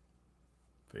week.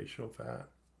 Facial fat.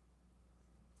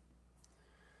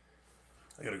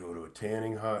 I gotta go to a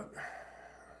tanning hut.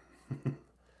 I'm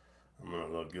gonna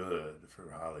look good for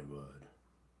Hollywood.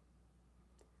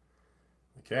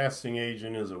 The casting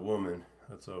agent is a woman.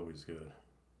 That's always good.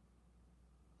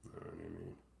 You know what I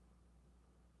mean?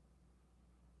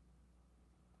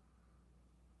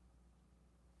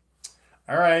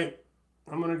 All right.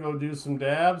 I'm gonna go do some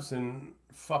dabs and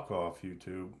fuck off,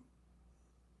 YouTube.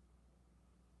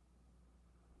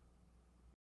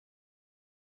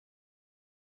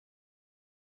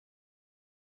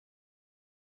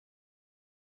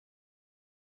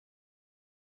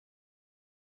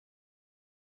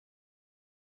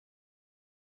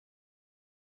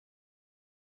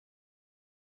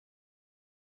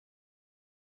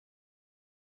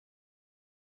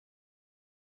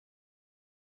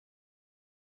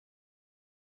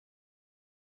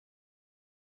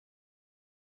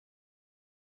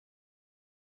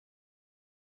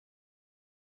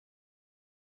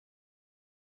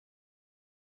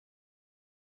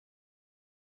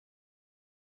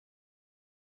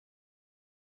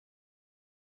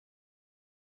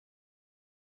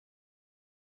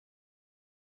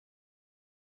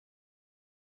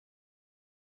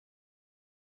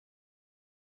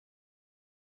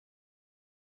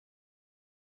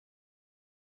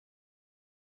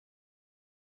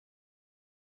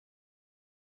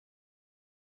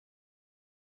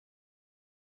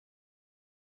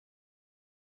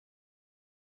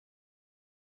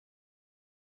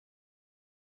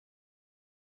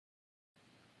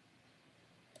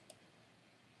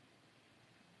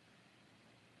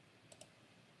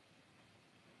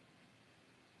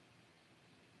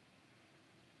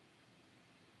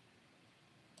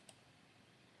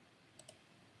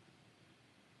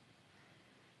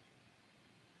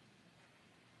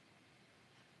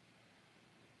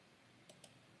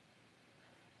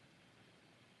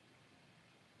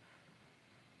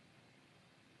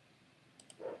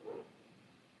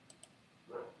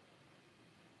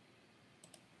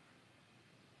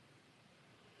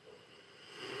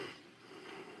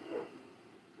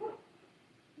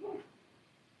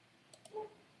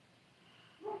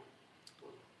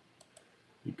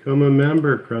 Become a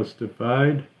member,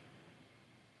 Crustified.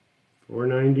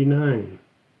 $4.99. Become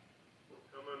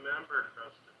a member,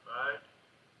 Crustified.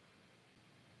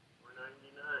 $4.99.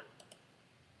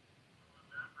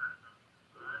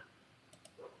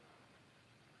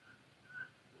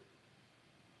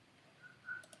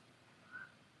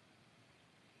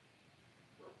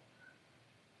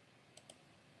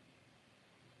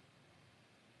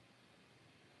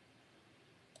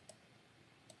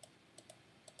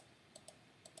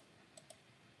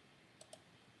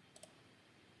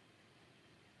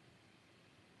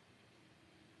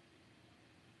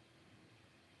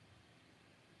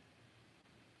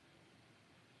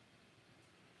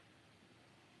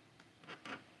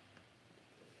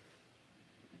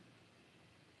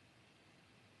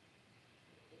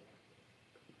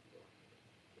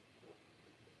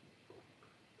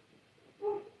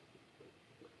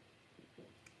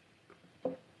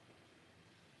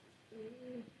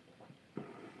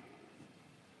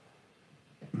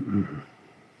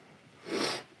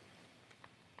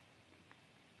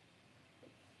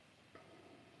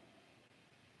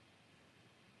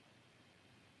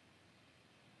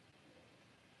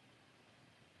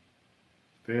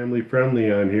 Family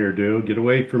friendly on here, dude. Get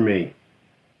away from me.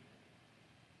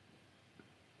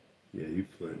 Yeah, you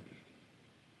flinched.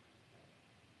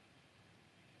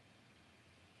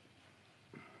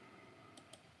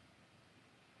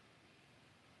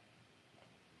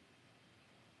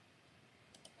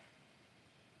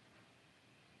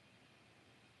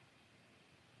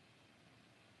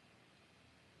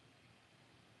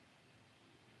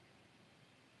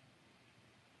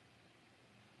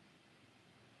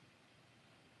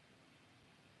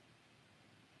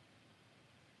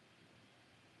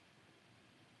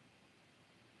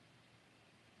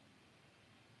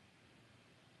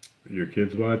 Your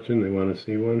kids watching? They want to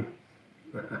see one?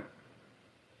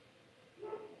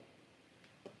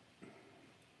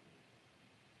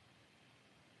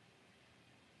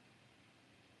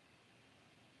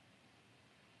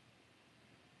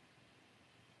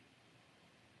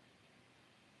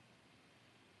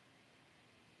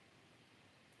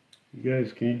 You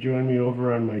guys, can you join me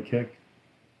over on my Kick?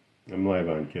 I'm live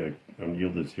on Kick.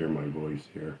 You'll just hear my voice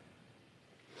here.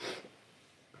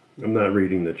 I'm not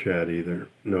reading the chat either.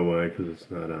 Know why? Because it's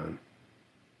not on.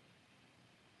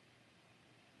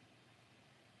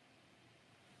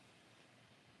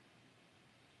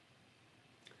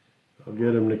 I'll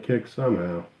get them to kick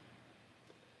somehow.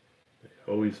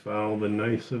 They always follow the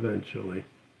nice eventually.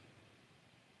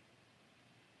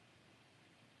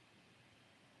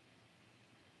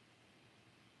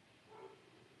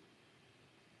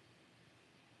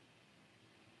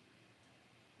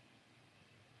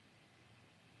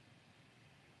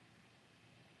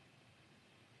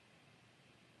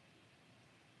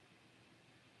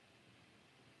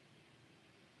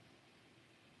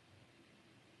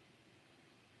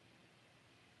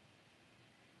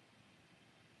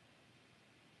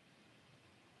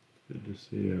 Good to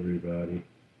see everybody.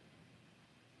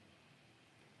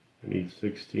 I need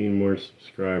 16 more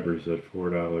subscribers at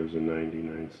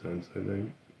 $4.99, I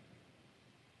think.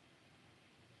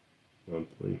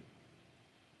 Monthly.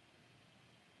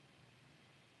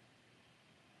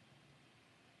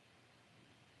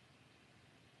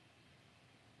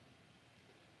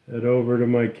 Head over to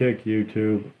my Kick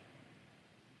YouTube.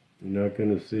 You're not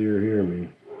going to see or hear me.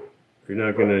 You're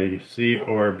not going to see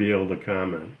or be able to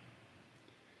comment.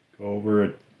 Go over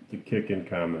at the Kick and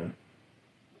comment.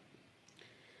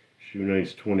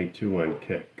 Shoenice 22 on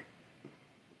Kick.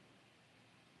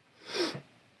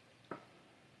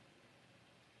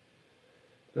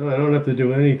 No, I don't have to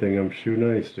do anything. I'm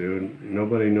Shoenice, dude.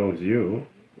 Nobody knows you,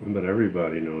 but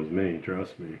everybody knows me.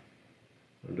 Trust me.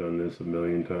 I've done this a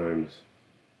million times.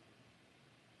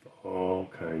 All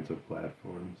kinds of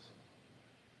platforms.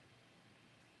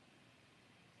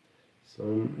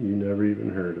 Some you never even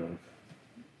heard of.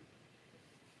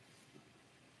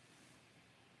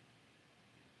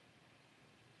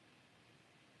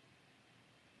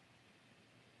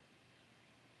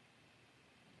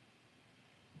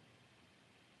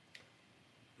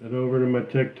 Head over to my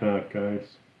TikTok,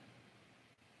 guys.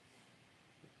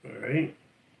 Alright.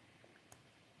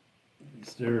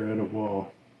 Stare at a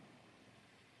wall.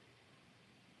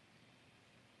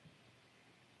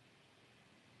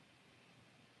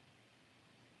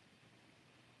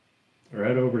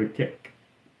 Right over to Kick.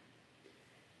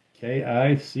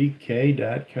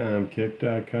 KICK.com.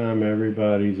 Kick.com.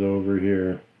 Everybody's over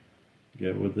here.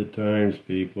 Get with the times,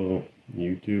 people.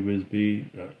 YouTube is beat.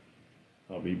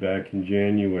 I'll be back in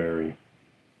January.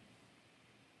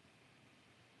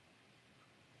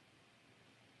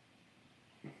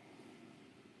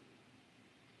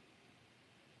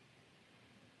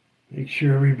 Make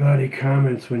sure everybody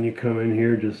comments when you come in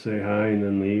here. Just say hi and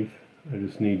then leave. I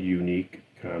just need unique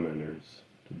commenters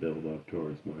to build up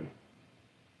towards mine.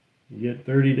 You get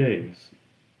 30 days.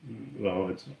 Well,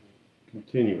 it's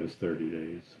continuous 30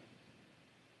 days.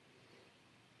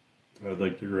 I'd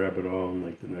like to grab it all in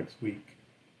like the next week.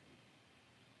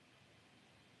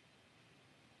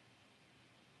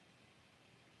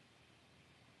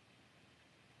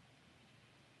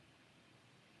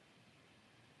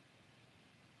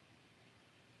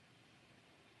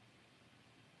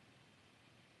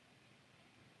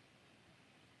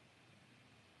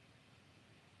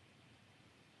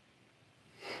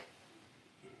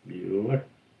 Bueller.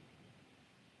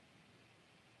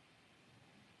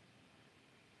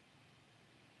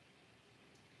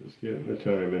 Just getting the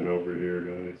time in over here,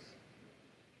 guys.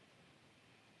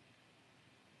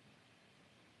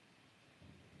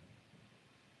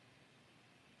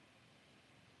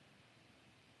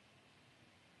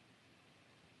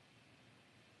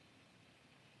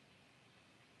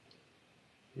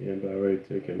 Yeah, about ready to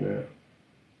take a nap.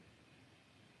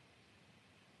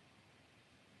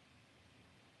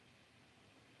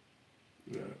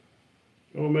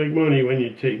 Don't make money when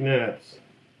you take naps.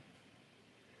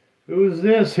 Who's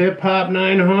this? Hip Hop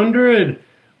 900.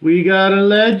 We got a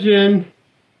legend.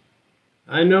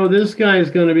 I know this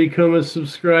guy's going to become a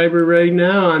subscriber right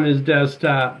now on his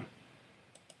desktop.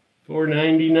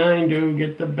 $4.99, dude.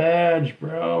 Get the badge,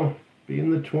 bro. Be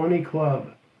in the 20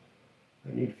 club.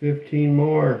 I need 15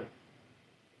 more.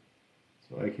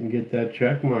 So I can get that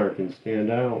check mark and stand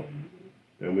out.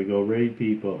 Then we go raid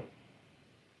people.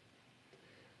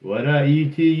 What up,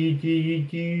 YouTube?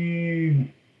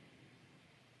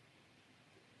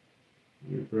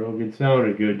 Your bro, it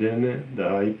sounded good, didn't it? The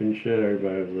hype and shit,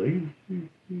 everybody was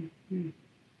like,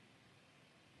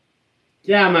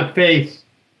 get out of my face.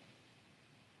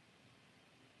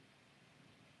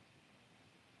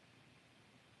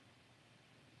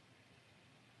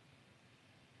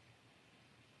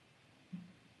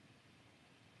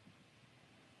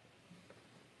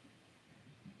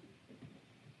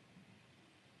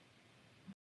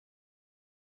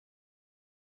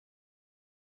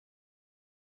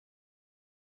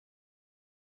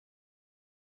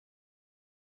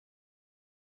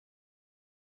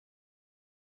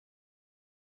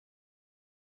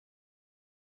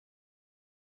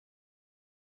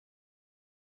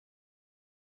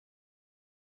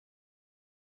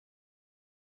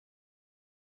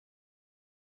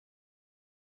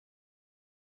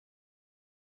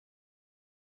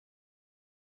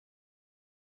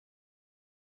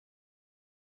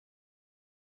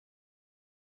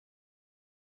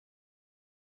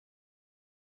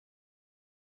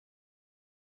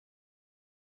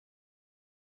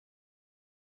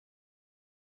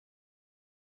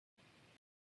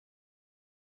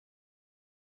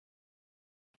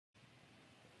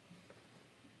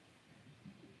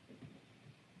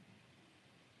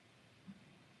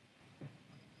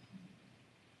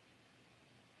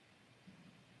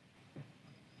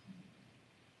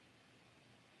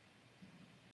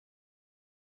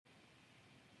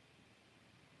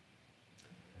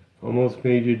 Almost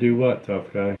made you do what,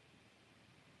 tough guy?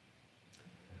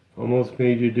 Almost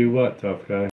made you do what, tough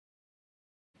guy?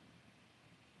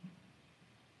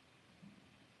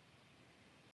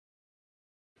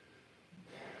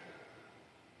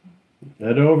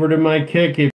 Head over to my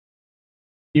kick, if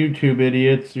YouTube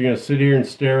idiots. You're going to sit here and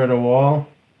stare at a wall?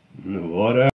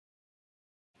 Whatever.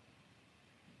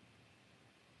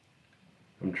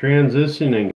 I'm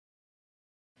transitioning.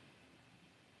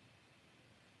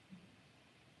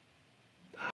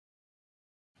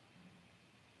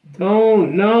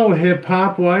 Don't know, hip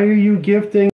hop. Why are you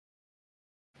gifting?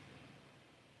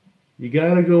 You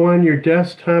gotta go on your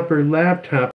desktop or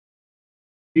laptop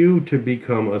you to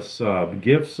become a sub.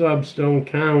 Gift subs don't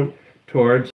count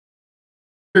towards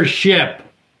membership.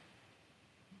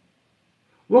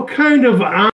 What kind of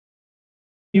honor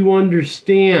do you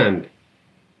understand?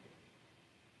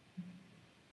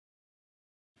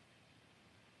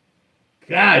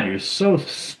 God, you're so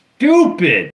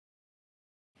stupid.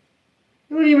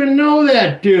 I don't even know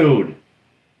that dude.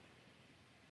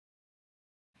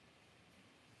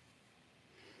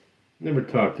 Never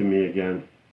talk to me again.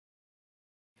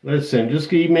 Listen,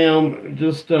 just email,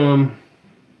 just DM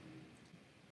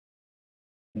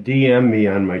me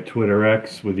on my Twitter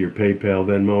X with your PayPal,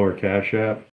 Venmo, or Cash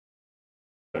App.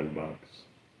 $10.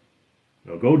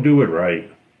 Now go do it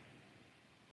right.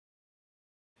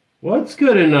 What's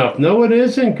good enough? No, it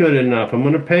isn't good enough. I'm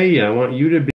going to pay you. I want you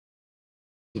to be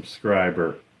a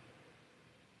subscriber.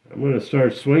 I'm going to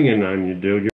start swinging on you,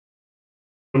 dude. You're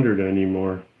not 100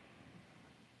 anymore.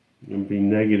 You'll be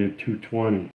negative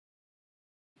 220.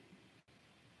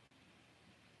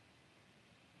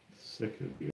 Sick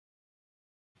of you.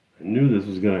 I knew this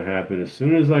was going to happen. As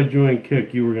soon as I joined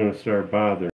Kick, you were going to start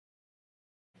bothering.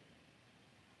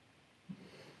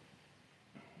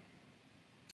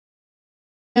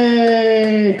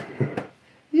 Hey!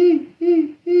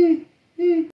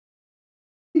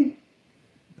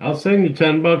 I'll send you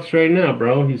 $10 right now,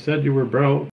 bro. You said you were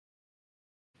broke.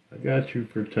 I got you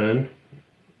for 10.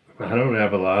 I don't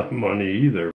have a lot of money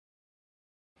either.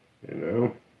 You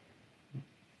know?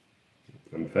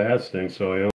 I'm fasting,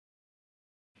 so I only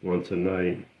once a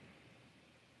night.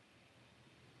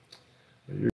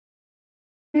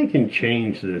 I can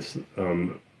change this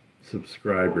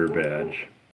subscriber badge.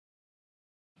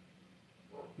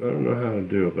 I don't know how to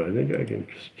do it, but I think I can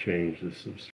just change the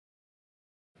subscriber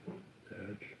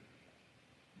badge.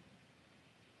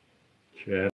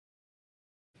 Chat.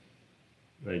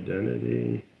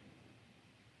 Identity.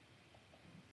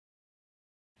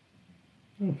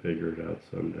 I'll figure it out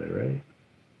someday, right?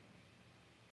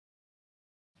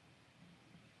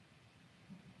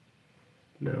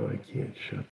 Now I can't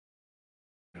shut.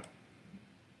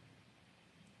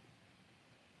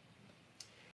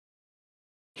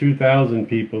 2,000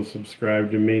 people subscribe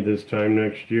to me this time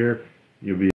next year.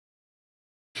 You'll be.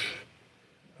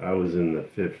 I was in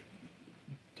the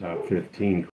top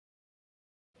 15.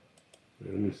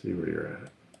 Let me see where you're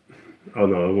at. Oh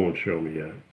no, it won't show me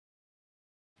yet.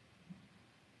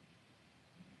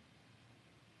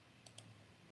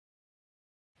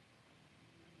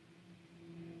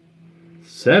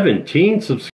 17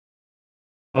 subscribers.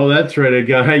 Oh, that's right. A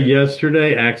guy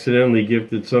yesterday accidentally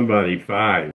gifted somebody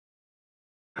 5.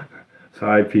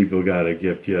 5 people got a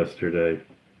gift yesterday.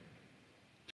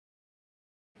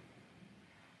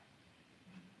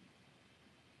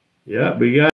 Yeah,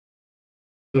 we got.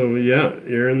 So yeah,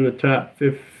 you're in the top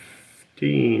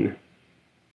 15.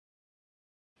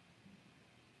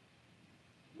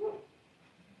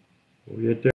 We'll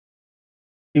get there.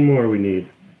 15 more we need.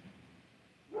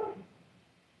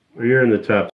 Well, you're in the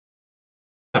top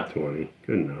 20.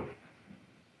 Good enough.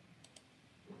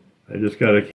 I just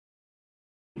gotta keep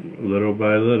little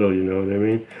by little, you know what I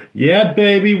mean? Yeah,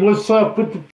 baby, what's up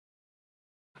with the...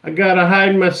 I gotta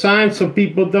hide my sign so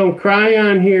people don't cry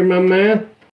on here, my man.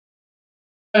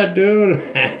 Yeah, dude.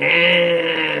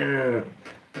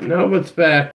 No, it's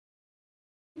back.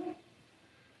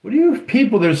 What are you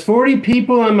people? There's 40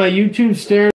 people on my YouTube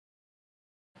staring.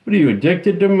 What are you,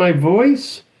 addicted to my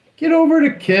voice? Get over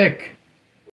to Kick.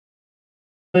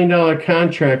 $1 million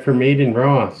contract for Maiden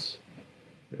Ross.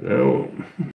 You know,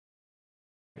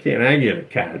 can't I get a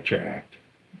contract?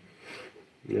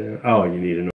 Yeah. Oh, you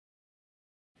need to know.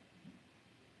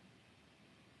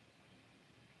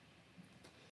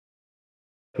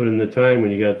 Put in the time when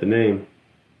you got the name.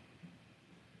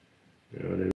 You know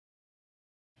what I mean?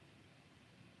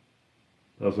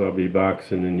 Also, I'll be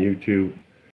boxing in YouTube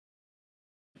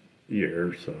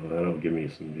year, so that'll give me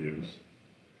some views.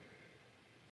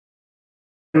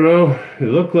 I don't know. It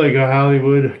looked like a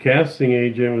Hollywood casting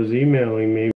agent was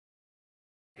emailing me.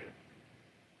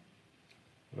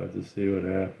 I'll have to see what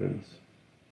happens.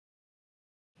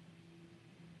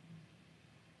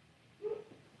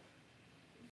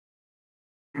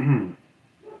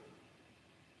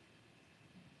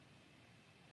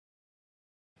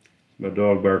 My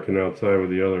dog barking outside with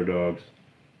the other dogs.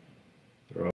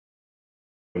 They're all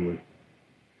family.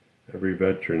 Every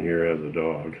veteran here has a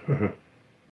dog.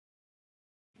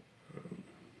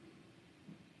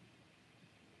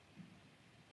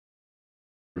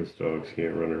 Service dogs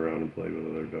can't run around and play with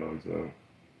other dogs though.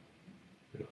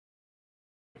 Yeah.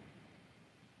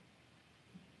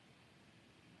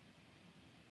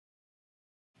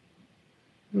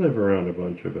 I live around a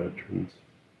bunch of veterans.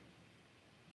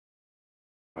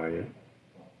 Quiet.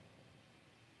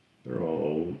 They're all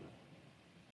old.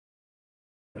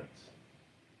 That's...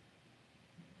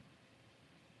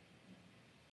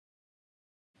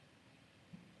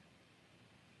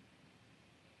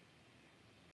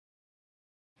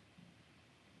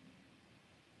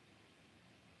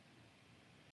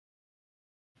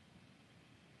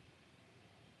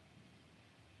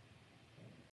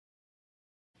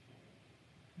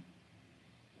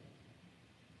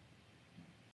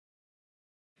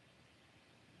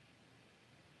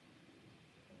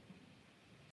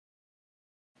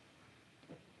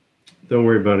 Don't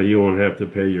worry about it. You won't have to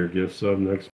pay your gift sub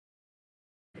next.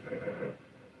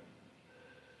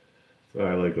 So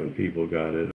I like when people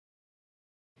got it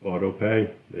auto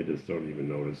pay. They just don't even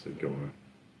notice it going.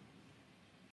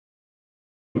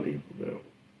 Some people do.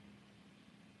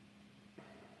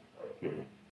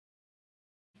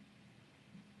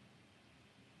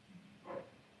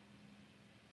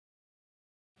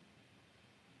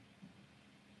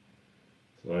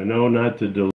 So I know not to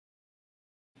delete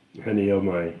any of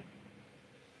my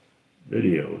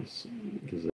videos.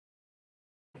 Because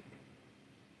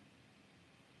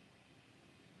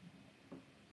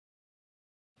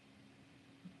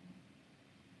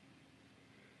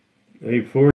hey,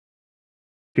 for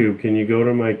YouTube, can you go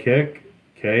to my Kick?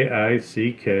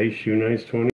 K-I-C-K, Shoenice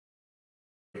 20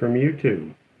 from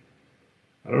YouTube.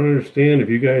 I don't understand if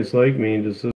you guys like me and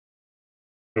just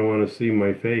don't want to see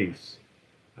my face.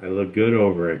 I look good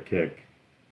over at Kick.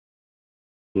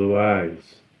 Blue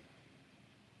eyes.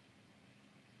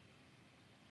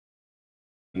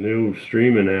 New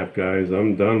streaming app, guys.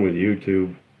 I'm done with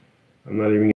YouTube. I'm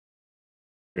not even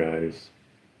guys.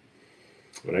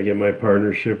 When I get my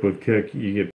partnership with Kick,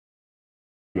 you get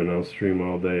and I'll stream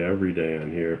all day, every day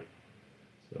on here.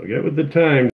 So get with the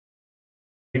times.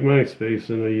 Take my space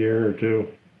in a year or two.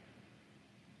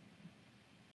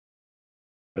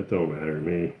 That don't matter to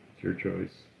me. It's your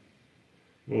choice.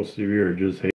 Most of you are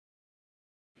just hate.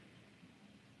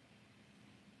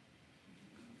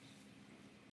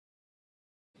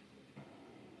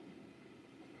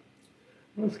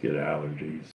 Let's get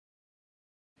allergies.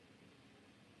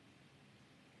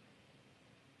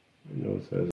 My nose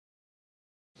has.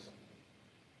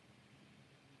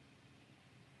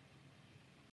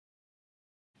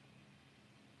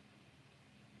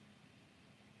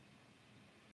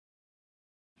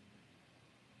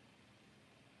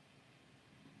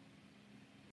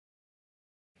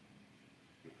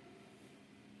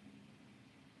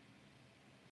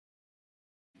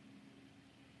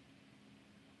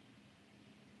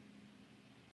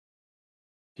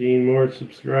 More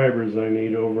subscribers I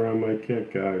need over on my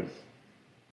Kick, guys.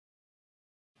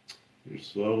 You're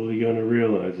slowly gonna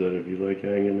realize that if you like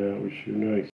hanging out with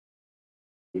Shoenice.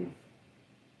 I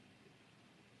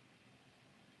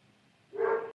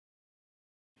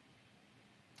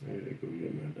gotta go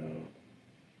get my dog.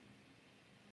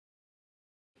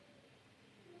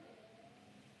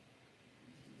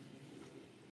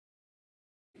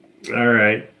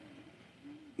 Alright.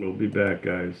 We'll be back,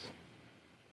 guys.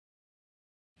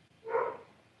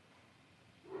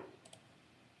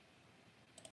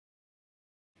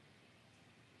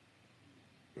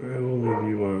 I will leave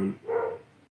you on.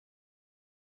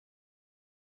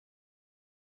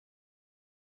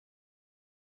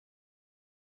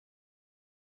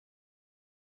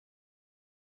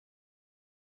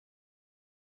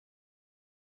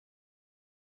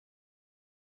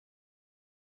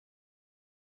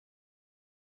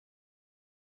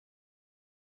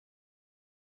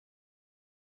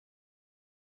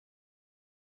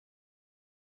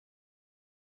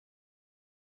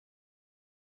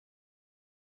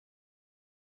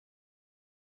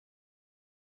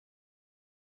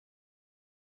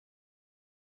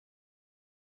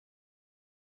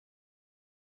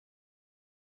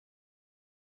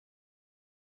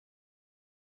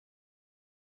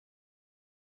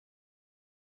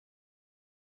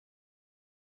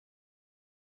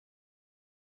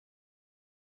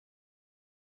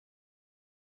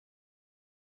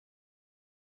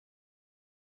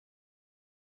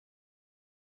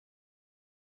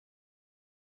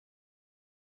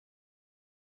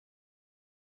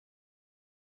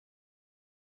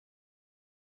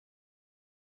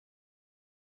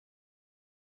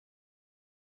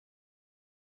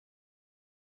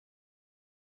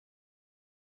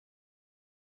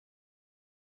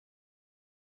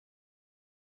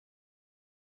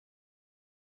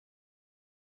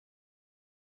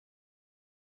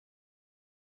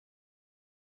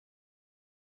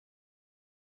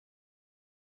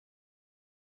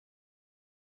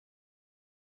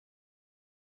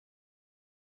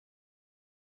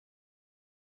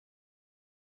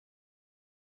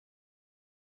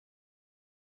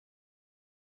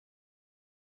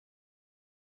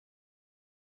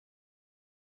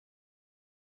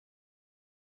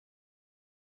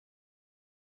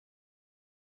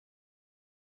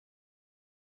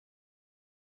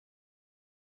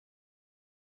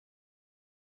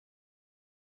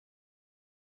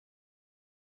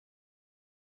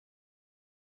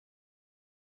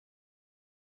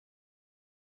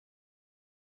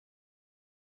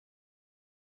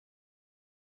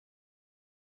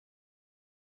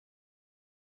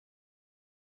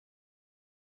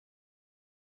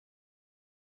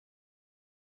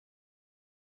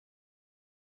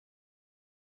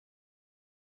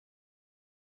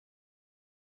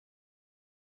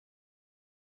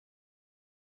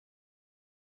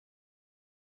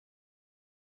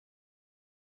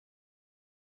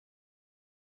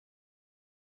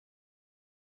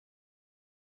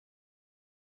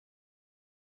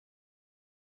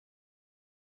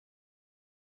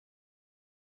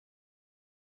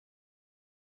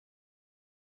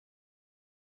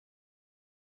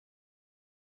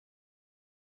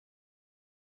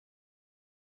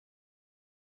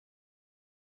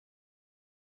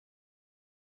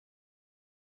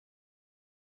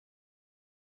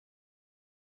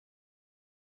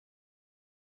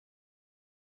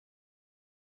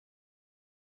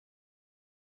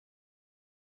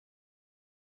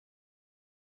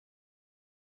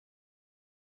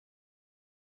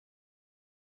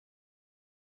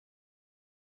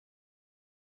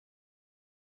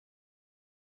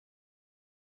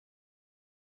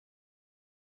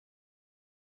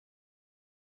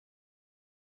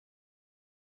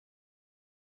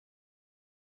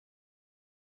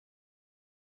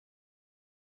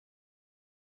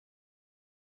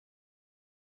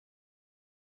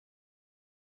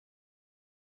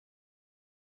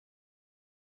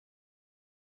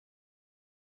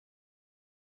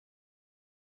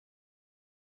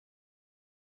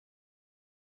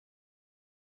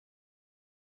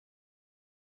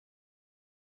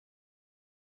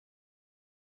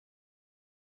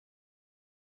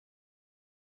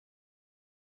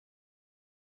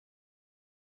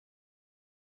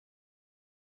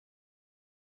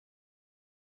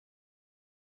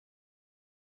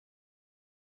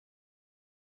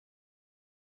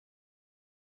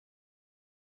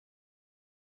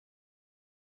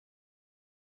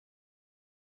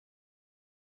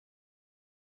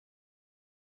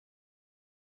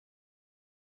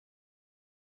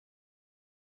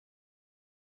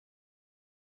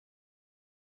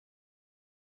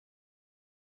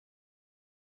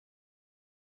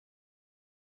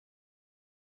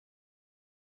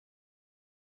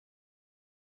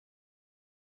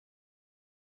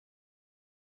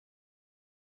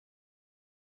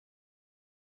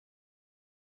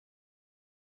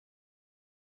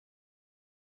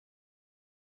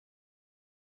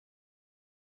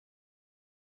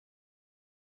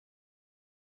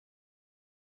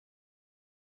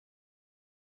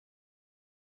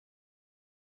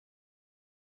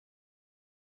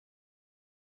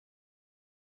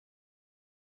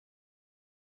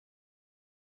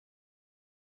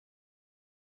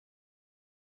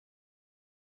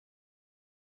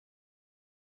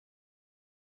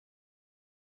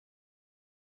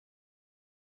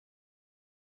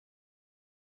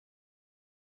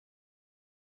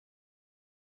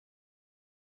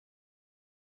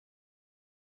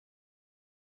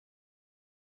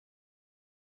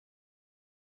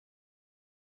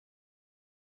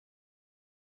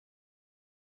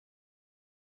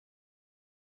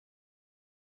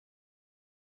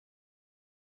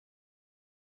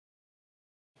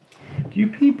 Do you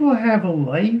people have a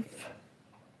life?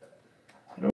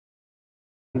 I don't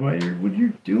know what you're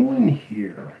doing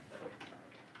here.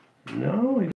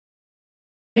 No, it's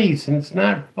nice and it's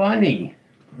not funny.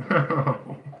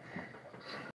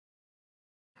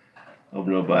 Hope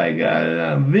nobody got it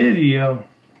on video.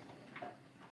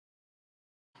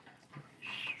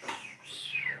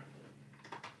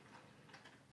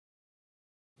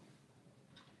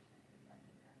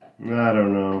 I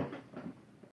don't know.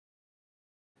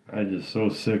 I'm just so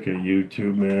sick of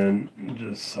YouTube, man. It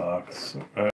just sucks.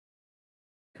 I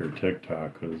or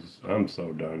TikTok because I'm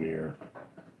so done here.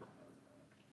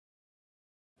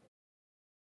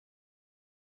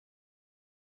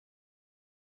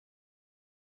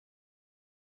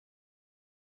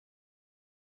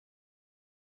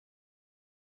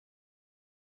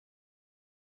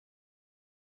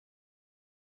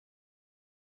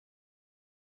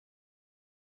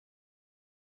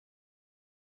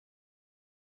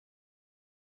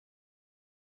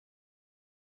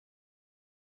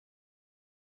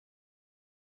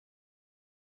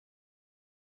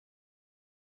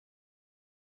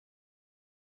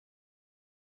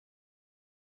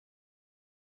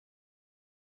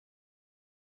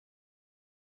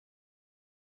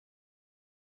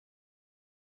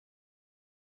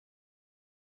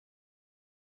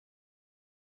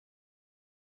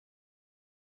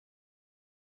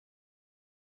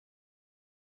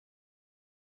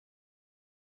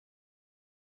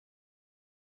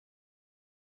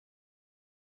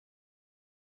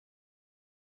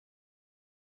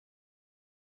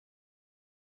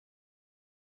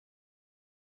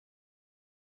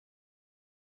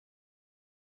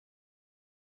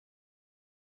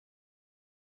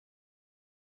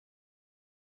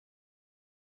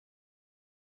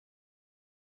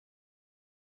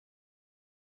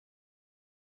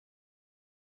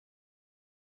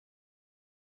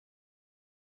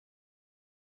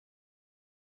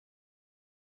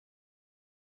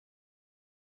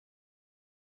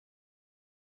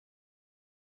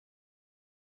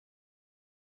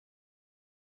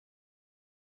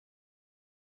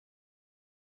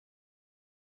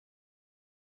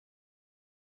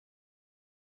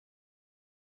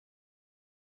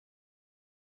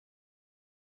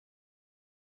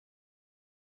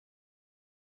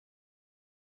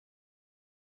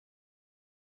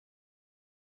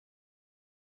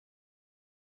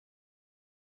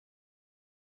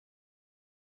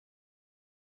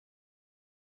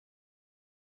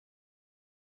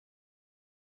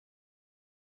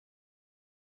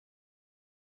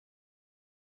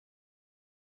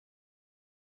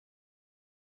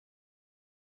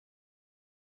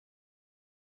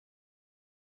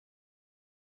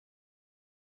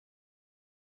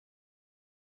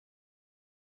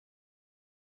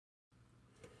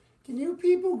 Can you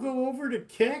people go over to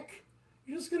Kick?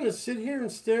 You're just gonna sit here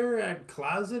and stare at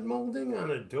closet molding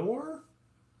on a door?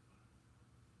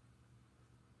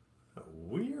 A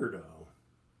weirdo.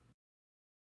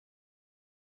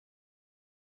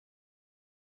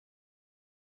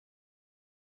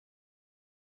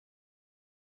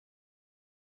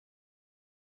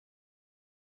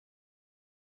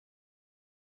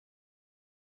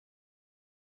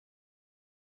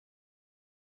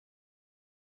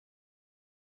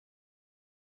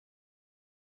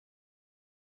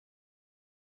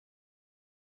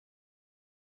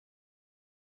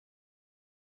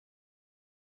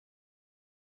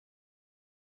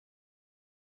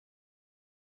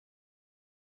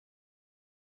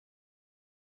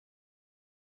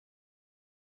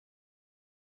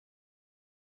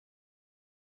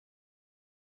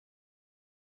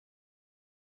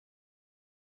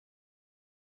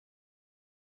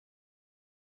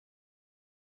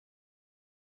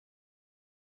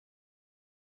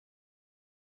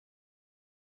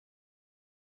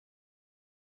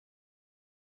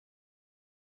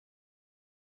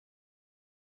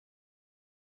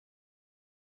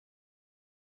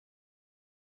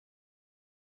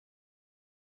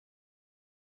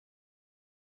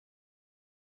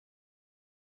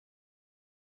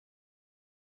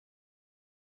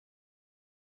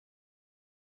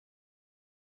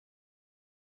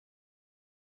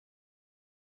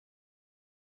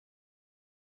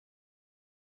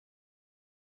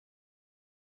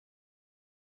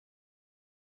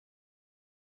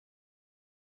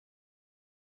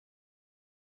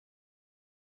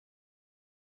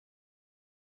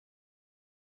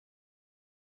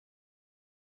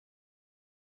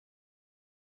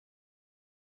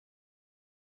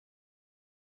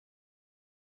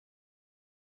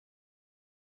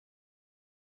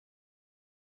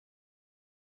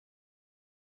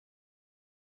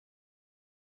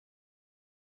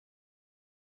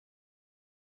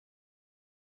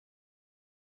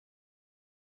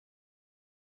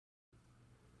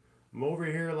 I'm over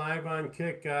here live on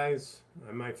Kick, guys.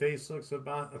 And my face looks a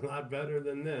lot better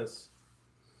than this.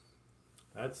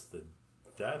 That's the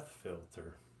death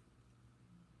filter.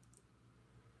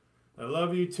 I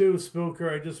love you too,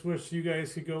 Spooker. I just wish you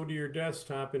guys could go to your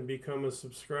desktop and become a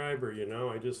subscriber, you know?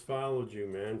 I just followed you,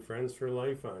 man. Friends for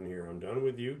life on here. I'm done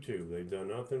with YouTube. They've done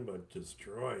nothing but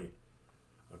destroy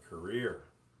a career.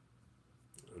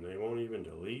 And they won't even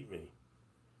delete me.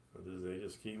 They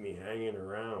just keep me hanging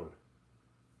around.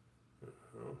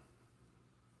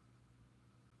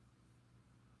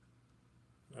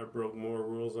 I broke more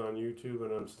rules on YouTube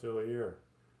and I'm still here.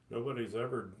 Nobody's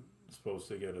ever supposed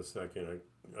to get a second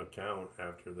account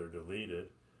after they're deleted.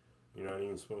 You're not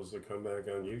even supposed to come back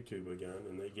on YouTube again,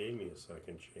 and they gave me a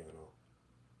second channel.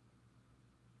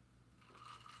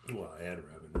 Well, ad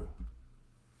revenue.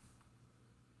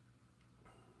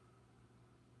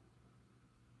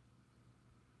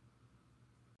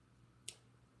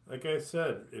 Like I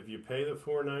said, if you pay the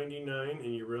 $4.99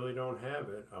 and you really don't have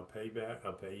it, I'll pay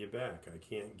you back. I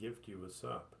can't gift you a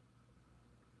sub.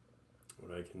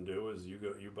 What I can do is you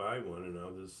buy one, and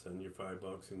I'll just send you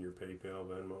 $5 in your PayPal,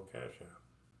 Venmo, Cash App.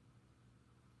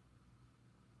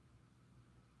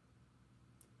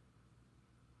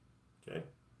 Okay?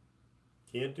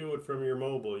 Can't do it from your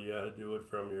mobile. You got to do it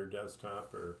from your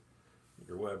desktop or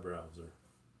your web browser.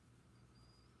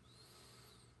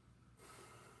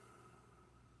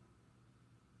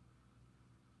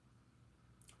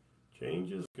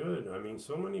 Change is good. I mean,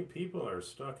 so many people are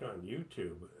stuck on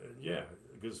YouTube. Yeah,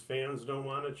 because fans don't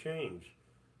want to change.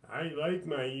 I like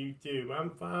my YouTube.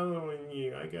 I'm following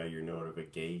you. I got your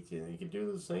notification. You can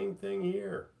do the same thing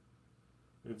here.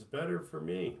 It's better for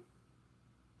me.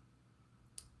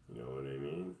 You know what I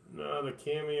mean? No, the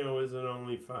cameo isn't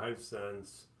only 5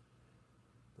 cents.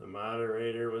 The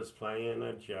moderator was playing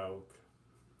a joke.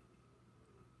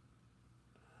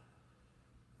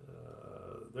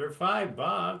 They're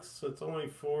 $5. It's only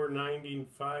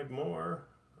 $4.95 more.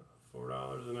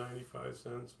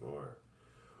 $4.95 more.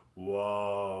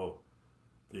 Whoa.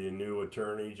 The new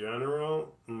Attorney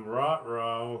General?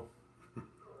 Ruh-roh.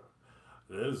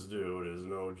 This dude is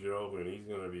no joke, and he's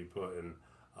going to be putting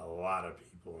a lot of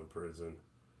people in prison.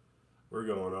 We're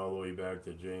going all the way back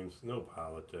to James. No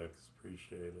politics.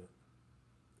 Appreciate it.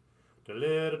 The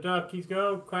little duckies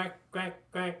go quack, quack,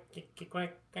 quack, quack,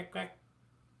 quack, quack, quack.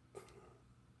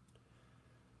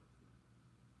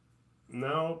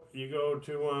 No, you go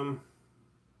to,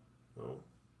 no.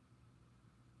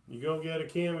 You go get a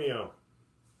cameo.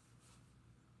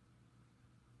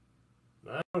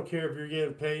 I don't care if you're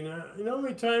getting paid now. You know how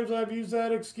many times I've used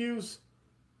that excuse?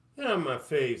 Get on my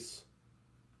face.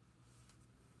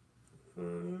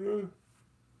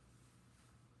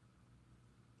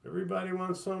 Everybody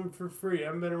wants something for free. I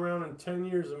haven't been around in 10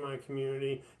 years in my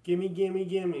community. Gimme, gimme,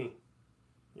 gimme.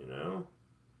 You know?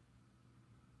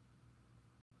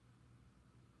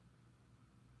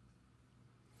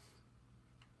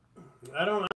 I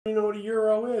don't even know what a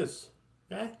euro is.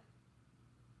 Okay?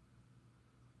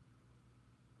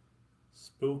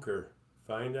 Spooker,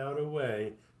 find out a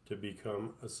way to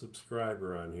become a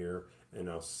subscriber on here, and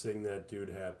I'll sing that dude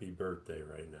happy birthday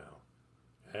right now.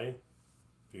 Okay?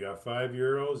 If you got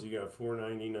 €5, you got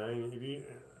 $4.99. If you,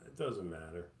 it doesn't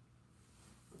matter.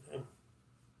 Okay?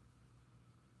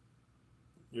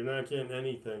 You're not getting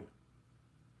anything.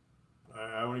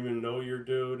 I don't even know your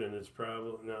dude, and it's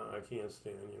probably no. I can't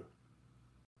stand you.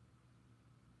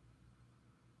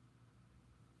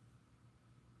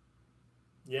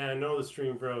 Yeah, I know the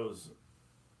stream froze.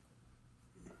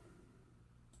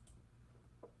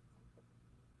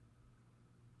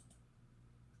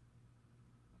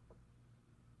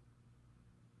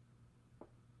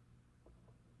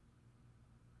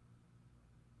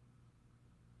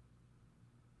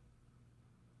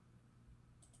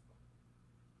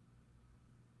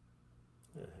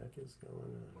 What the heck is going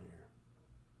on here?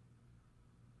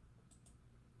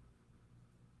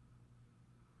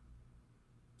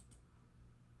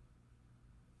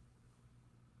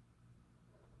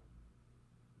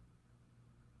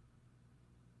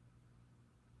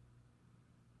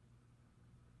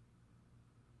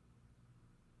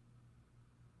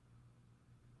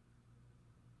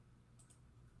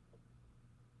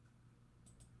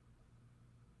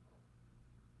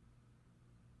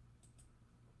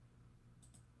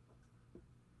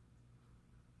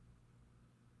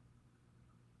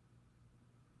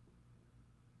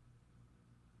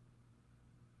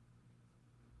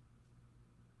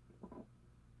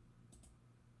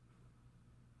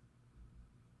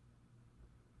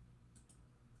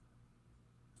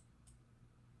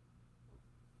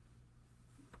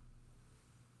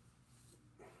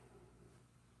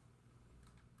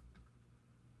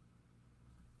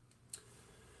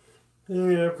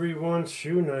 Hey everyone,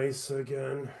 Shoenice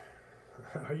again.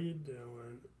 How you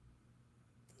doing?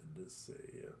 Good to see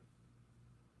you.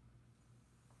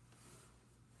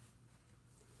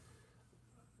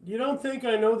 You don't think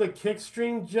I know the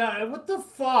kickstream job? What the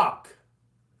fuck?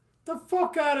 The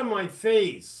fuck out of my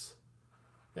face.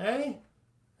 Okay?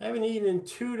 I haven't eaten in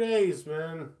 2 days,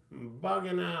 man. I'm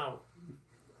bugging out.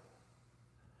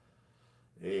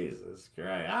 Jesus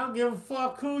Christ. I don't give a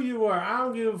fuck who you are. I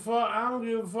don't give a fuck. I don't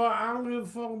give a fuck. I don't give a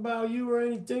fuck about you or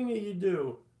anything that you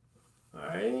do.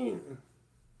 Alright?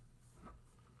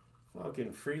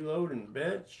 Fucking freeloading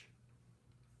bitch.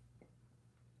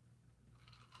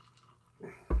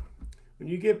 When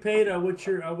you get paid, I wish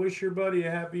your buddy a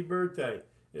happy birthday.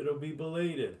 It'll be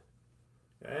belated.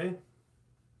 Okay?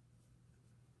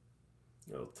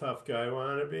 Little tough guy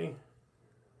wannabe.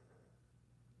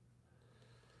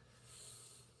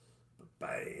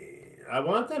 I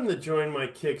want them to join my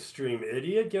kick stream,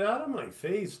 idiot. Get out of my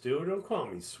face, dude. Don't call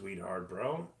me sweetheart,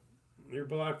 bro. You're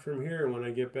blocked from here, and when I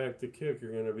get back to kick,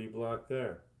 you're going to be blocked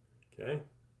there. Okay?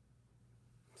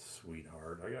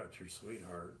 Sweetheart. I got your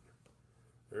sweetheart.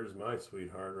 There's my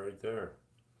sweetheart right there.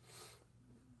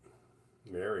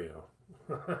 Mario.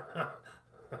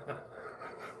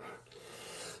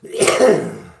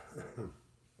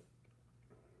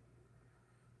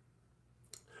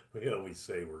 We always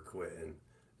say we're quitting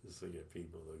just to get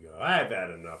people to go. I've had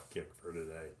enough kick for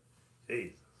today.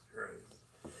 Jesus Christ.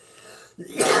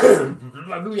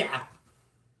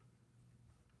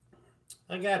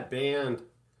 I got banned.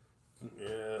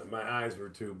 Yeah, my eyes were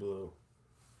too blue.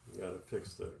 Gotta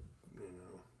fix the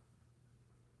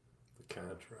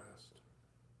contrast.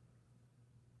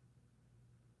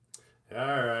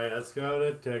 Alright, let's go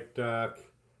to TikTok.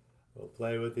 We'll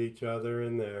play with each other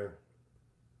in there.